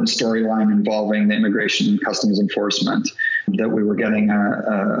important storyline involving the Immigration and Customs Enforcement that we were getting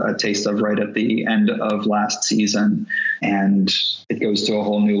a taste of right at the end of last season. And it goes to a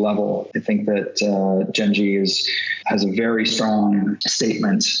whole new level. I think that Genji has a very strong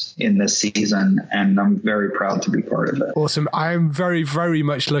statement in this season, and I'm very proud to be part of it. Awesome. I'm very, very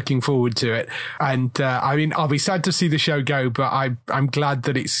much looking forward to it. And I'll be sad to see the show go, but I'm glad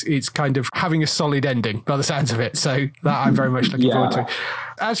that it's kind of having a solid ending by the sounds of it. So that I'm very much looking forward to.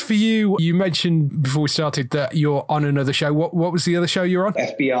 As for you, you mentioned before we started that you're on another show. What was the other show you're on?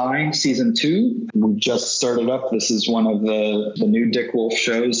 FBI season 2. We just started up. This is one of the new Dick Wolf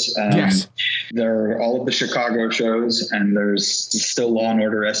shows. Yes. There are all of the Chicago shows, and there's still Law and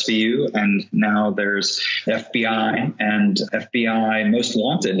Order SVU, and now there's FBI, and FBI Most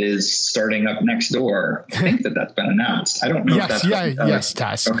Wanted is starting up next door. I think that's been announced. I don't know if that's yes,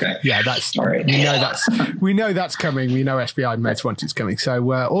 Taz. Okay. Yeah, that's all right. We know that's coming. We know FBI Most Wanted's coming.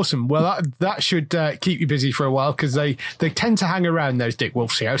 So awesome. Well, that should keep you busy for a while, because they tend to hang around, those Dick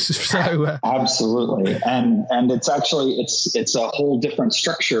Wolf shows. So absolutely, and it's actually it's a whole different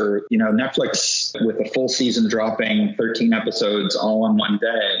structure. Netflix with a full season dropping 13 episodes all in one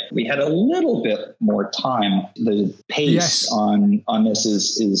day. We had a little bit more time. The pace on this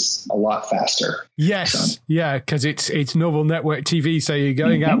is a lot faster. Yes, so. Yeah, because it's Novel Network TV, so you're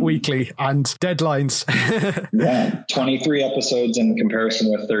going out weekly and deadlines. 23 episodes in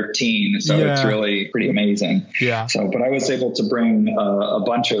comparison with 13, so it's really pretty amazing. Yeah. So, but I was able to bring a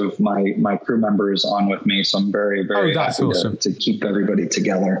bunch of my crew members on with me, so I'm very, very happy awesome. to keep everybody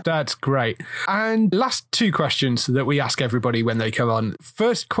together. That's great. And last 2 questions that we ask everybody when they come on.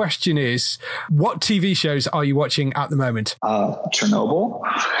 First question is, what TV shows are you watching at the moment? Chernobyl.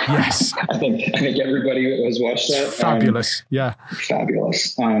 Yes. I think everybody has watched that. Fabulous.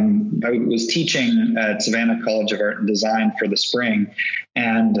 Fabulous. I was teaching at Savannah College of Art and Design for the spring,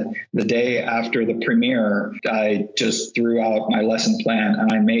 and the day after the premiere, I just threw out my lesson plan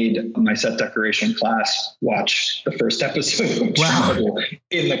and I made my set decoration class watch the first episode of Chernobyl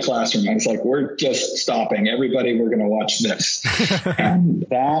in the classroom. I was like, we're just stopping. Everybody, we're going to watch this. And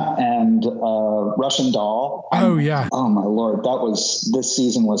that and Russian Doll. Oh, yeah. Oh, my Lord. This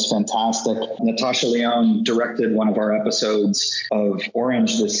season was fantastic. Natasha Lyonne directed one of our episodes of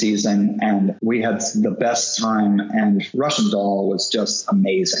Orange this season, and we had the best time, and Russian Doll was just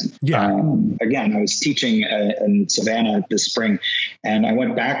amazing. Yeah. Again, I was teaching in Savannah this spring, and I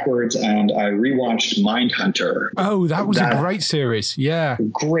went backwards and I rewatched Mindhunter. Oh, that was a great series. Yeah.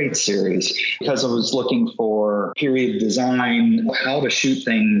 Great series, because I was looking for period design, how to shoot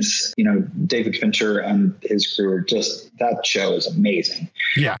things. David Fincher and his crew are that show is amazing.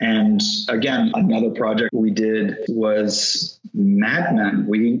 Yeah. And again, another project we did was Mad Men.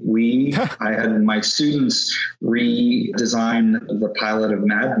 I had my students redesign the pilot of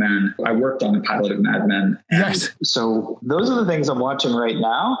Mad Men. I worked on the pilot of Mad Men. Yes. So those are the things I'm watching right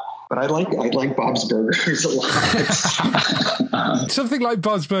now. but I like Bob's Burgers a lot. Something like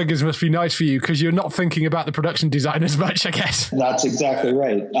Bob's Burgers must be nice for you because you're not thinking about the production design as much, I guess. That's exactly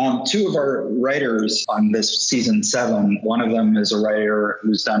right. Two of our writers on this season 7, one of them is a writer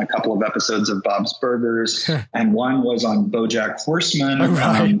who's done a couple of episodes of Bob's Burgers, and one was on BoJack Horseman. Oh,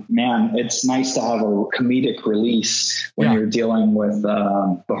 right. Man, it's nice to have a comedic release when you're dealing with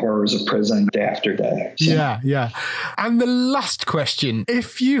the horrors of prison day after day. So. Yeah. And the last question,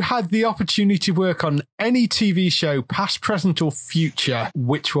 if you had the opportunity to work on any TV show, past, present or future,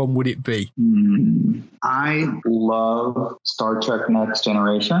 which one would it be? I love Star Trek Next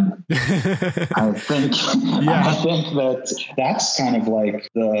Generation. I think that's kind of like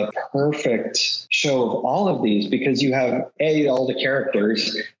the perfect show of all of these, because you have all the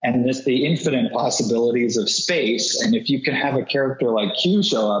characters and the infinite possibilities of space. And if you can have a character like Q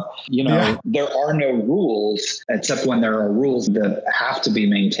show up, there are no rules except when there are rules that have to be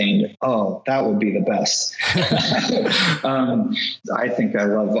maintained. Oh, that would be the best. I think I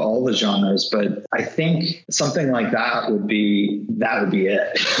love all the genres, but I think something like that would be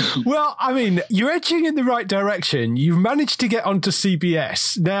it. Well, I mean, you're edging in the right direction. You've managed to get onto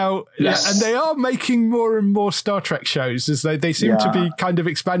CBS now, and they are making more and more Star Trek shows, as they seem to be kind of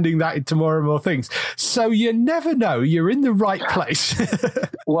expanding that into more and more things. So you never know. You're in the right place.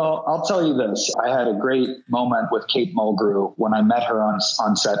 Well, I'll tell you this. I had a great moment with Kate Mulgrew when I met her on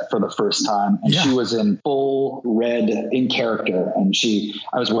set for the first time, and she was in full red in character, and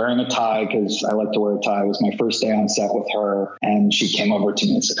I was wearing a tie because I like to wear a tie. It was my first day on set with her, and she came over to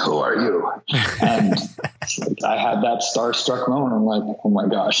me and said, "Who are you?" And I had that starstruck moment. I'm like, oh my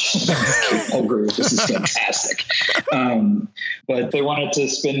gosh, Kate Mulgrew, this is fantastic. But they wanted to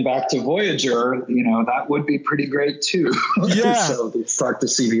spin back to Voyager, that would be pretty great too. Yeah. So they start to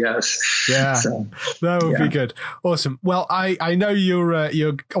CBS. Yeah, so, that would be good. Awesome. Well, I know you're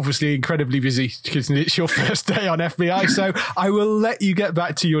obviously incredibly busy because it's your first day on FBI, so I will let you get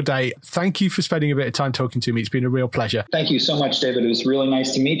back to your day. Thank you for spending a bit of time talking to me. It's been a real pleasure. Thank you so much, David. It was really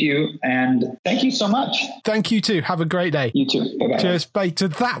nice to meet you, and thank you so much. Thank you too. Have a great day. You too. Bye-bye. Cheers. Bye. So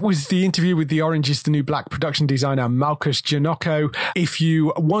that was the interview with the Orange is the New Black production designer, Malkus Giannocco. If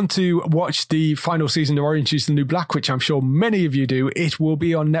you want to watch the final season of Orange is the New Black, which I'm sure many of you do, it will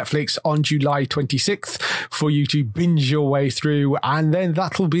be on Netflix on July 26th for you to binge your way through, and then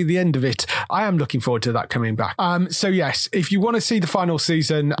that'll be the end of it. I am looking forward to that coming back. So yes, if you want to see the final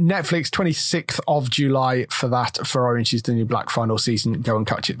season, Netflix 26th of July for that, for Orange is the New Black final season. Go and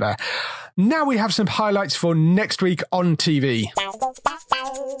catch it there. Now we have some highlights for next week on TV.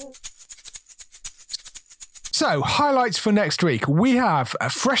 So, highlights for next week. We have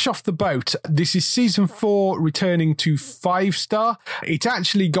Fresh Off the Boat. This is season 4 returning to 5-star. It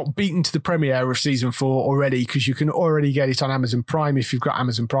actually got beaten to the premiere of season 4 already because you can already get it on Amazon Prime. If you've got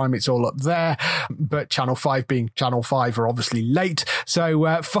Amazon Prime, it's all up there. But Channel 5 being Channel 5 are obviously late. So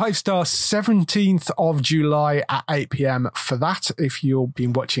 5-star 17th of July at 8 p.m. for that, if you've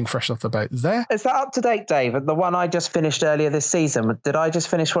been watching Fresh Off the Boat there. Is that up to date, Dave? The one I just finished earlier this season. Did I just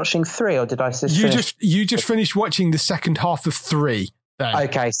finish watching 3 or did I You just finished watching the second half of 3 then.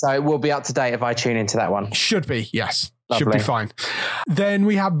 Okay, so it will be up to date if I tune into that one. Should be, yes. Lovely. Should be fine. Then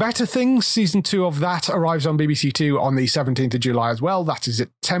we have Better Things. Season 2 of that arrives on BBC 2 on the 17th of July as well. That is at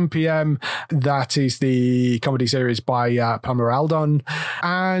 10 p.m. That is the comedy series by Pamela Aldon.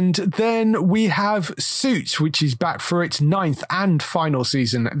 And then we have Suits, which is back for its 9th and final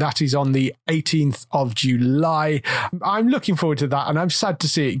season. That is on the 18th of July. I'm looking forward to that, and I'm sad to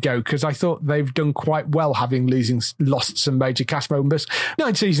see it go because I thought they've done quite well having lost some major cast members.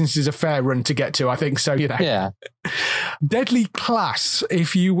 9 seasons is a fair run to get to, I think. So, Yeah. Deadly Class,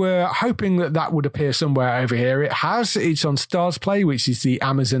 if you were hoping that would appear somewhere over here, it has. It's on Stars Play, which is the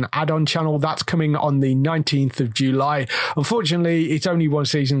Amazon add-on channel. That's coming on the 19th of July. Unfortunately, it's only 1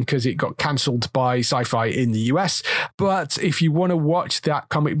 season because it got cancelled by Sci-Fi in the US. But if you want to watch that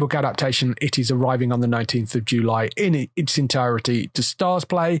comic book adaptation, it is arriving on the 19th of July in its entirety to Stars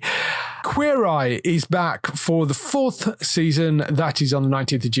Play. Queer Eye is back for the 4th season. That is on the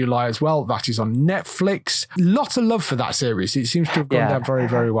 19th of July as well. That is on Netflix. Lots of love for that series. It seems to have gone down very,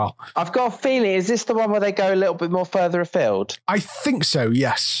 very well. I've got a feeling, is this the one where they go a little bit more further afield? I think so,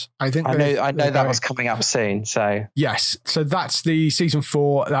 yes. I know that was coming up soon. So yes. So that's the season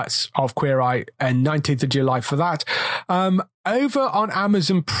 4. That's of Queer Eye, and 19th of July for that. Over on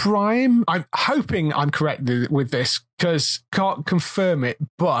Amazon Prime, I'm hoping I'm correct with this because can't confirm it,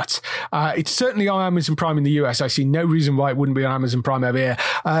 but it's certainly on Amazon Prime in the US. I see no reason why it wouldn't be on Amazon Prime over here.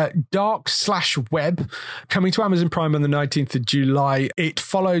 Dark/Web, coming to Amazon Prime on the 19th of July. It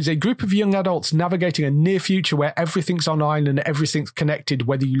follows a group of young adults navigating a near future where everything's online and everything's connected,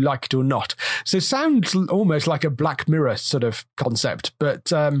 whether you like it or not. So it sounds almost like a Black Mirror sort of concept, but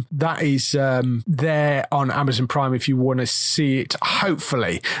that is there on Amazon Prime if you want to see it,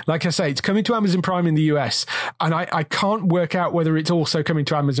 hopefully. Like I say, it's coming to Amazon Prime in the US, and I can't work out whether it's also coming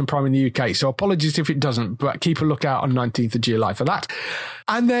to Amazon Prime in the UK, so apologies if it doesn't, but keep a lookout on 19th of July for that.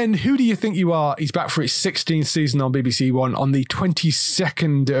 And then Who Do You Think You Are is back for its 16th season on BBC One on the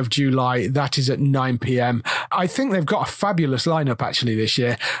 22nd of July. That is at 9 p.m. I think they've got a fabulous lineup actually this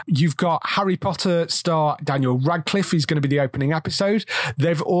year. You've got Harry Potter star Daniel Radcliffe, who's going to be the opening episode.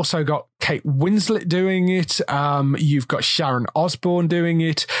 They've also got Kate Winslet doing it. You've got Sharon Osbourne doing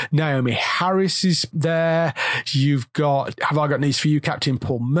it. Naomi Harris is there. You've got Have I Got News For You, Captain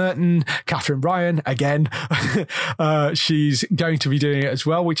Paul Merton. Catherine Ryan, again. She's going to be doing it as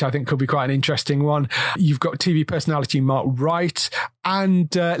well, which I think could be quite an interesting one. You've got TV personality Mark Wright.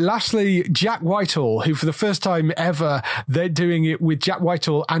 And lastly, Jack Whitehall, who for the first time ever, they're doing it with Jack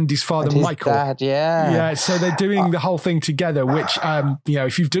Whitehall and his father, and his Michael. Dad, yeah, so they're doing the whole thing together, which,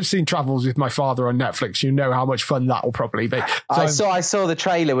 if you've just seen Travels with My Father on Netflix, you know how much fun that will probably be. So I saw the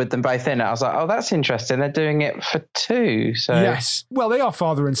trailer with them both in it. I was like, oh, that's interesting. They're doing it for two. So yes, well, they are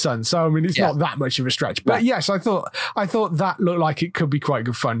father and son, so I mean, it's not that much of a stretch. But yes, I thought that looked like it could be quite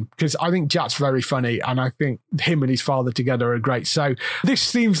good fun, because I think Jack's very funny, and I think him and his father together are great. So this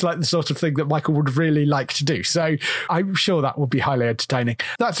seems like the sort of thing that Michael would really like to do. So I'm sure that would be highly entertaining.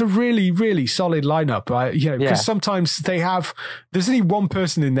 That's a really, really solid lineup, because sometimes there's only one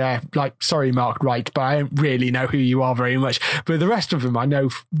person in there, like, sorry, Mark Wright, but I don't really know who you are very much. But the rest of them I know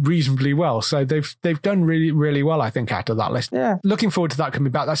reasonably well. So they've done really, really well, I think, out of that list. Yeah. Looking forward to that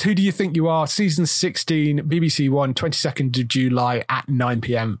coming back. That's Who Do You Think You Are, season 16, BBC One, 22nd of July at 9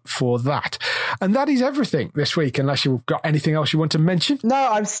 p.m. for that. And that is everything this week, unless you've got anything else you want to mention. No,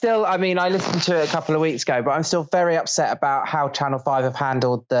 I listened to it a couple of weeks ago, but I'm still very upset about how Channel 5 have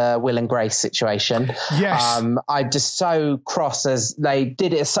handled the Will and Grace situation. Yes. I'm just so cross, as they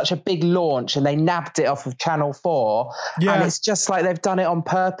did it as such a big launch and they nabbed it off of Channel 4. Yeah. And it's just like they've done it on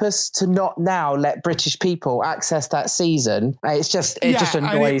purpose to not now let British people access that season. It just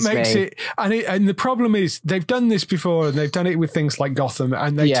annoys me. And the problem is they've done this before, and they've done it with things like Gotham,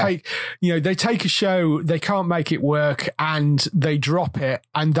 and they take a show, they can't make it work, and they drop it,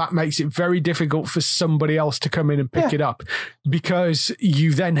 and that makes it very difficult for somebody else to come in and pick it up, because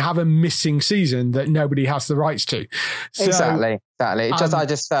you then have a missing season that nobody has the rights to. So, Exactly. I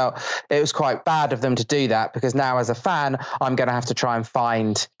just felt it was quite bad of them to do that, because now as a fan, I'm going to have to try and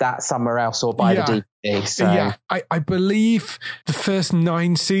find that somewhere else or buy the DVD. So. Yeah, I believe the first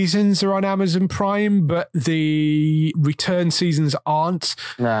 9 seasons are on Amazon Prime, but the return seasons aren't.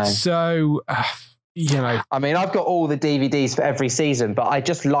 No. So... I mean, I've got all the DVDs for every season, but I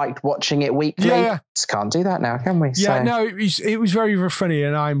just liked watching it weekly. Yeah. Just can't do that now, can we? Yeah, no, it was very, very funny,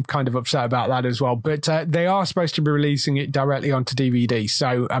 and I'm kind of upset about that as well. But they are supposed to be releasing it directly onto DVD.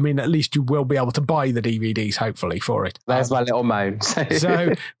 So, I mean, at least you will be able to buy the DVDs, hopefully, for it. There's my little moan.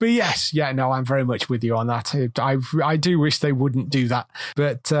 But yes, I'm very much with you on that. I do wish they wouldn't do that.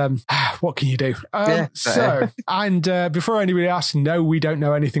 But what can you do? Before anybody asks, no, we don't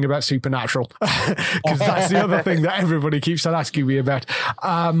know anything about Supernatural. Because that's the other thing that everybody keeps on asking me about.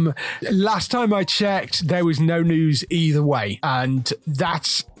 Last time I checked, there was no news either way. And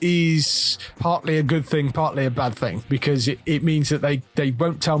that is partly a good thing, partly a bad thing, because it means that they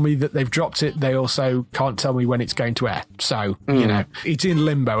won't tell me that they've dropped it. They also can't tell me when it's going to air. So, it's in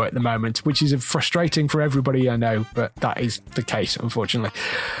limbo at the moment, which is frustrating for everybody I know, but that is the case, unfortunately.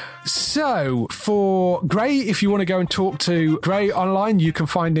 So, for Gray, if you want to go and talk to Gray online, you can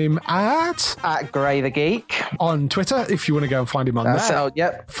find him at Gray the Geek on Twitter, if you want to go and find him on there.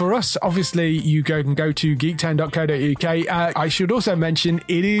 Yep. For us, obviously, you can go to geektown.co.uk. I should also mention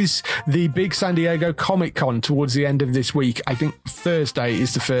it is the big San Diego Comic Con towards the end of this week. I think Thursday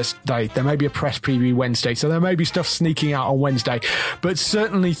is the first day. There may be a press preview Wednesday, so there may be stuff sneaking out on Wednesday. But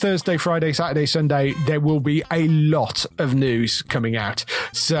certainly Thursday, Friday, Saturday, Sunday, there will be a lot of news coming out.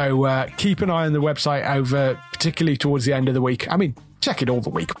 So keep an eye on the website over, particularly towards the end of the week. I mean, check it all the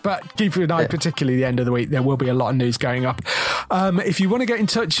week, but keep an eye, particularly the end of the week. There will be a lot of news going up. If you want to get in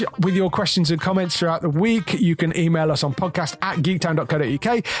touch with your questions and comments throughout the week, you can email us on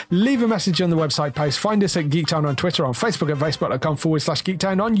podcast@geektown.co.uk, leave a message on the website post, find us at Geektown on Twitter, on Facebook at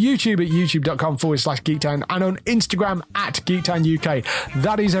facebook.com/Geektown, on YouTube at youtube.com/Geektown, and on Instagram at Geektown UK.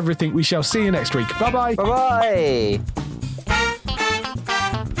 That is everything. We shall see you next week. Bye-bye. Bye-bye.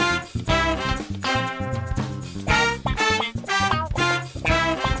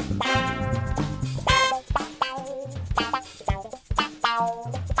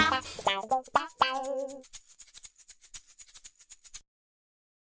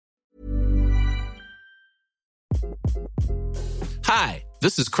 Hi,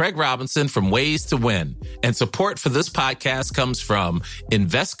 this is Craig Robinson from Ways to Win, and support for this podcast comes from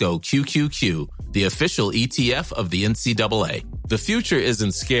Invesco QQQ, the official ETF of the NCAA. The future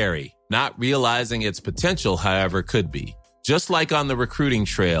isn't scary. Not realizing its potential, however, could be. Just like on the recruiting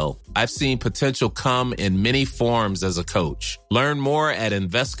trail, I've seen potential come in many forms as a coach. Learn more at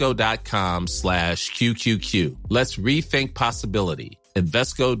Invesco.com/QQQ. Let's rethink possibility.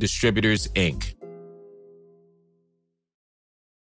 Invesco Distributors, Inc.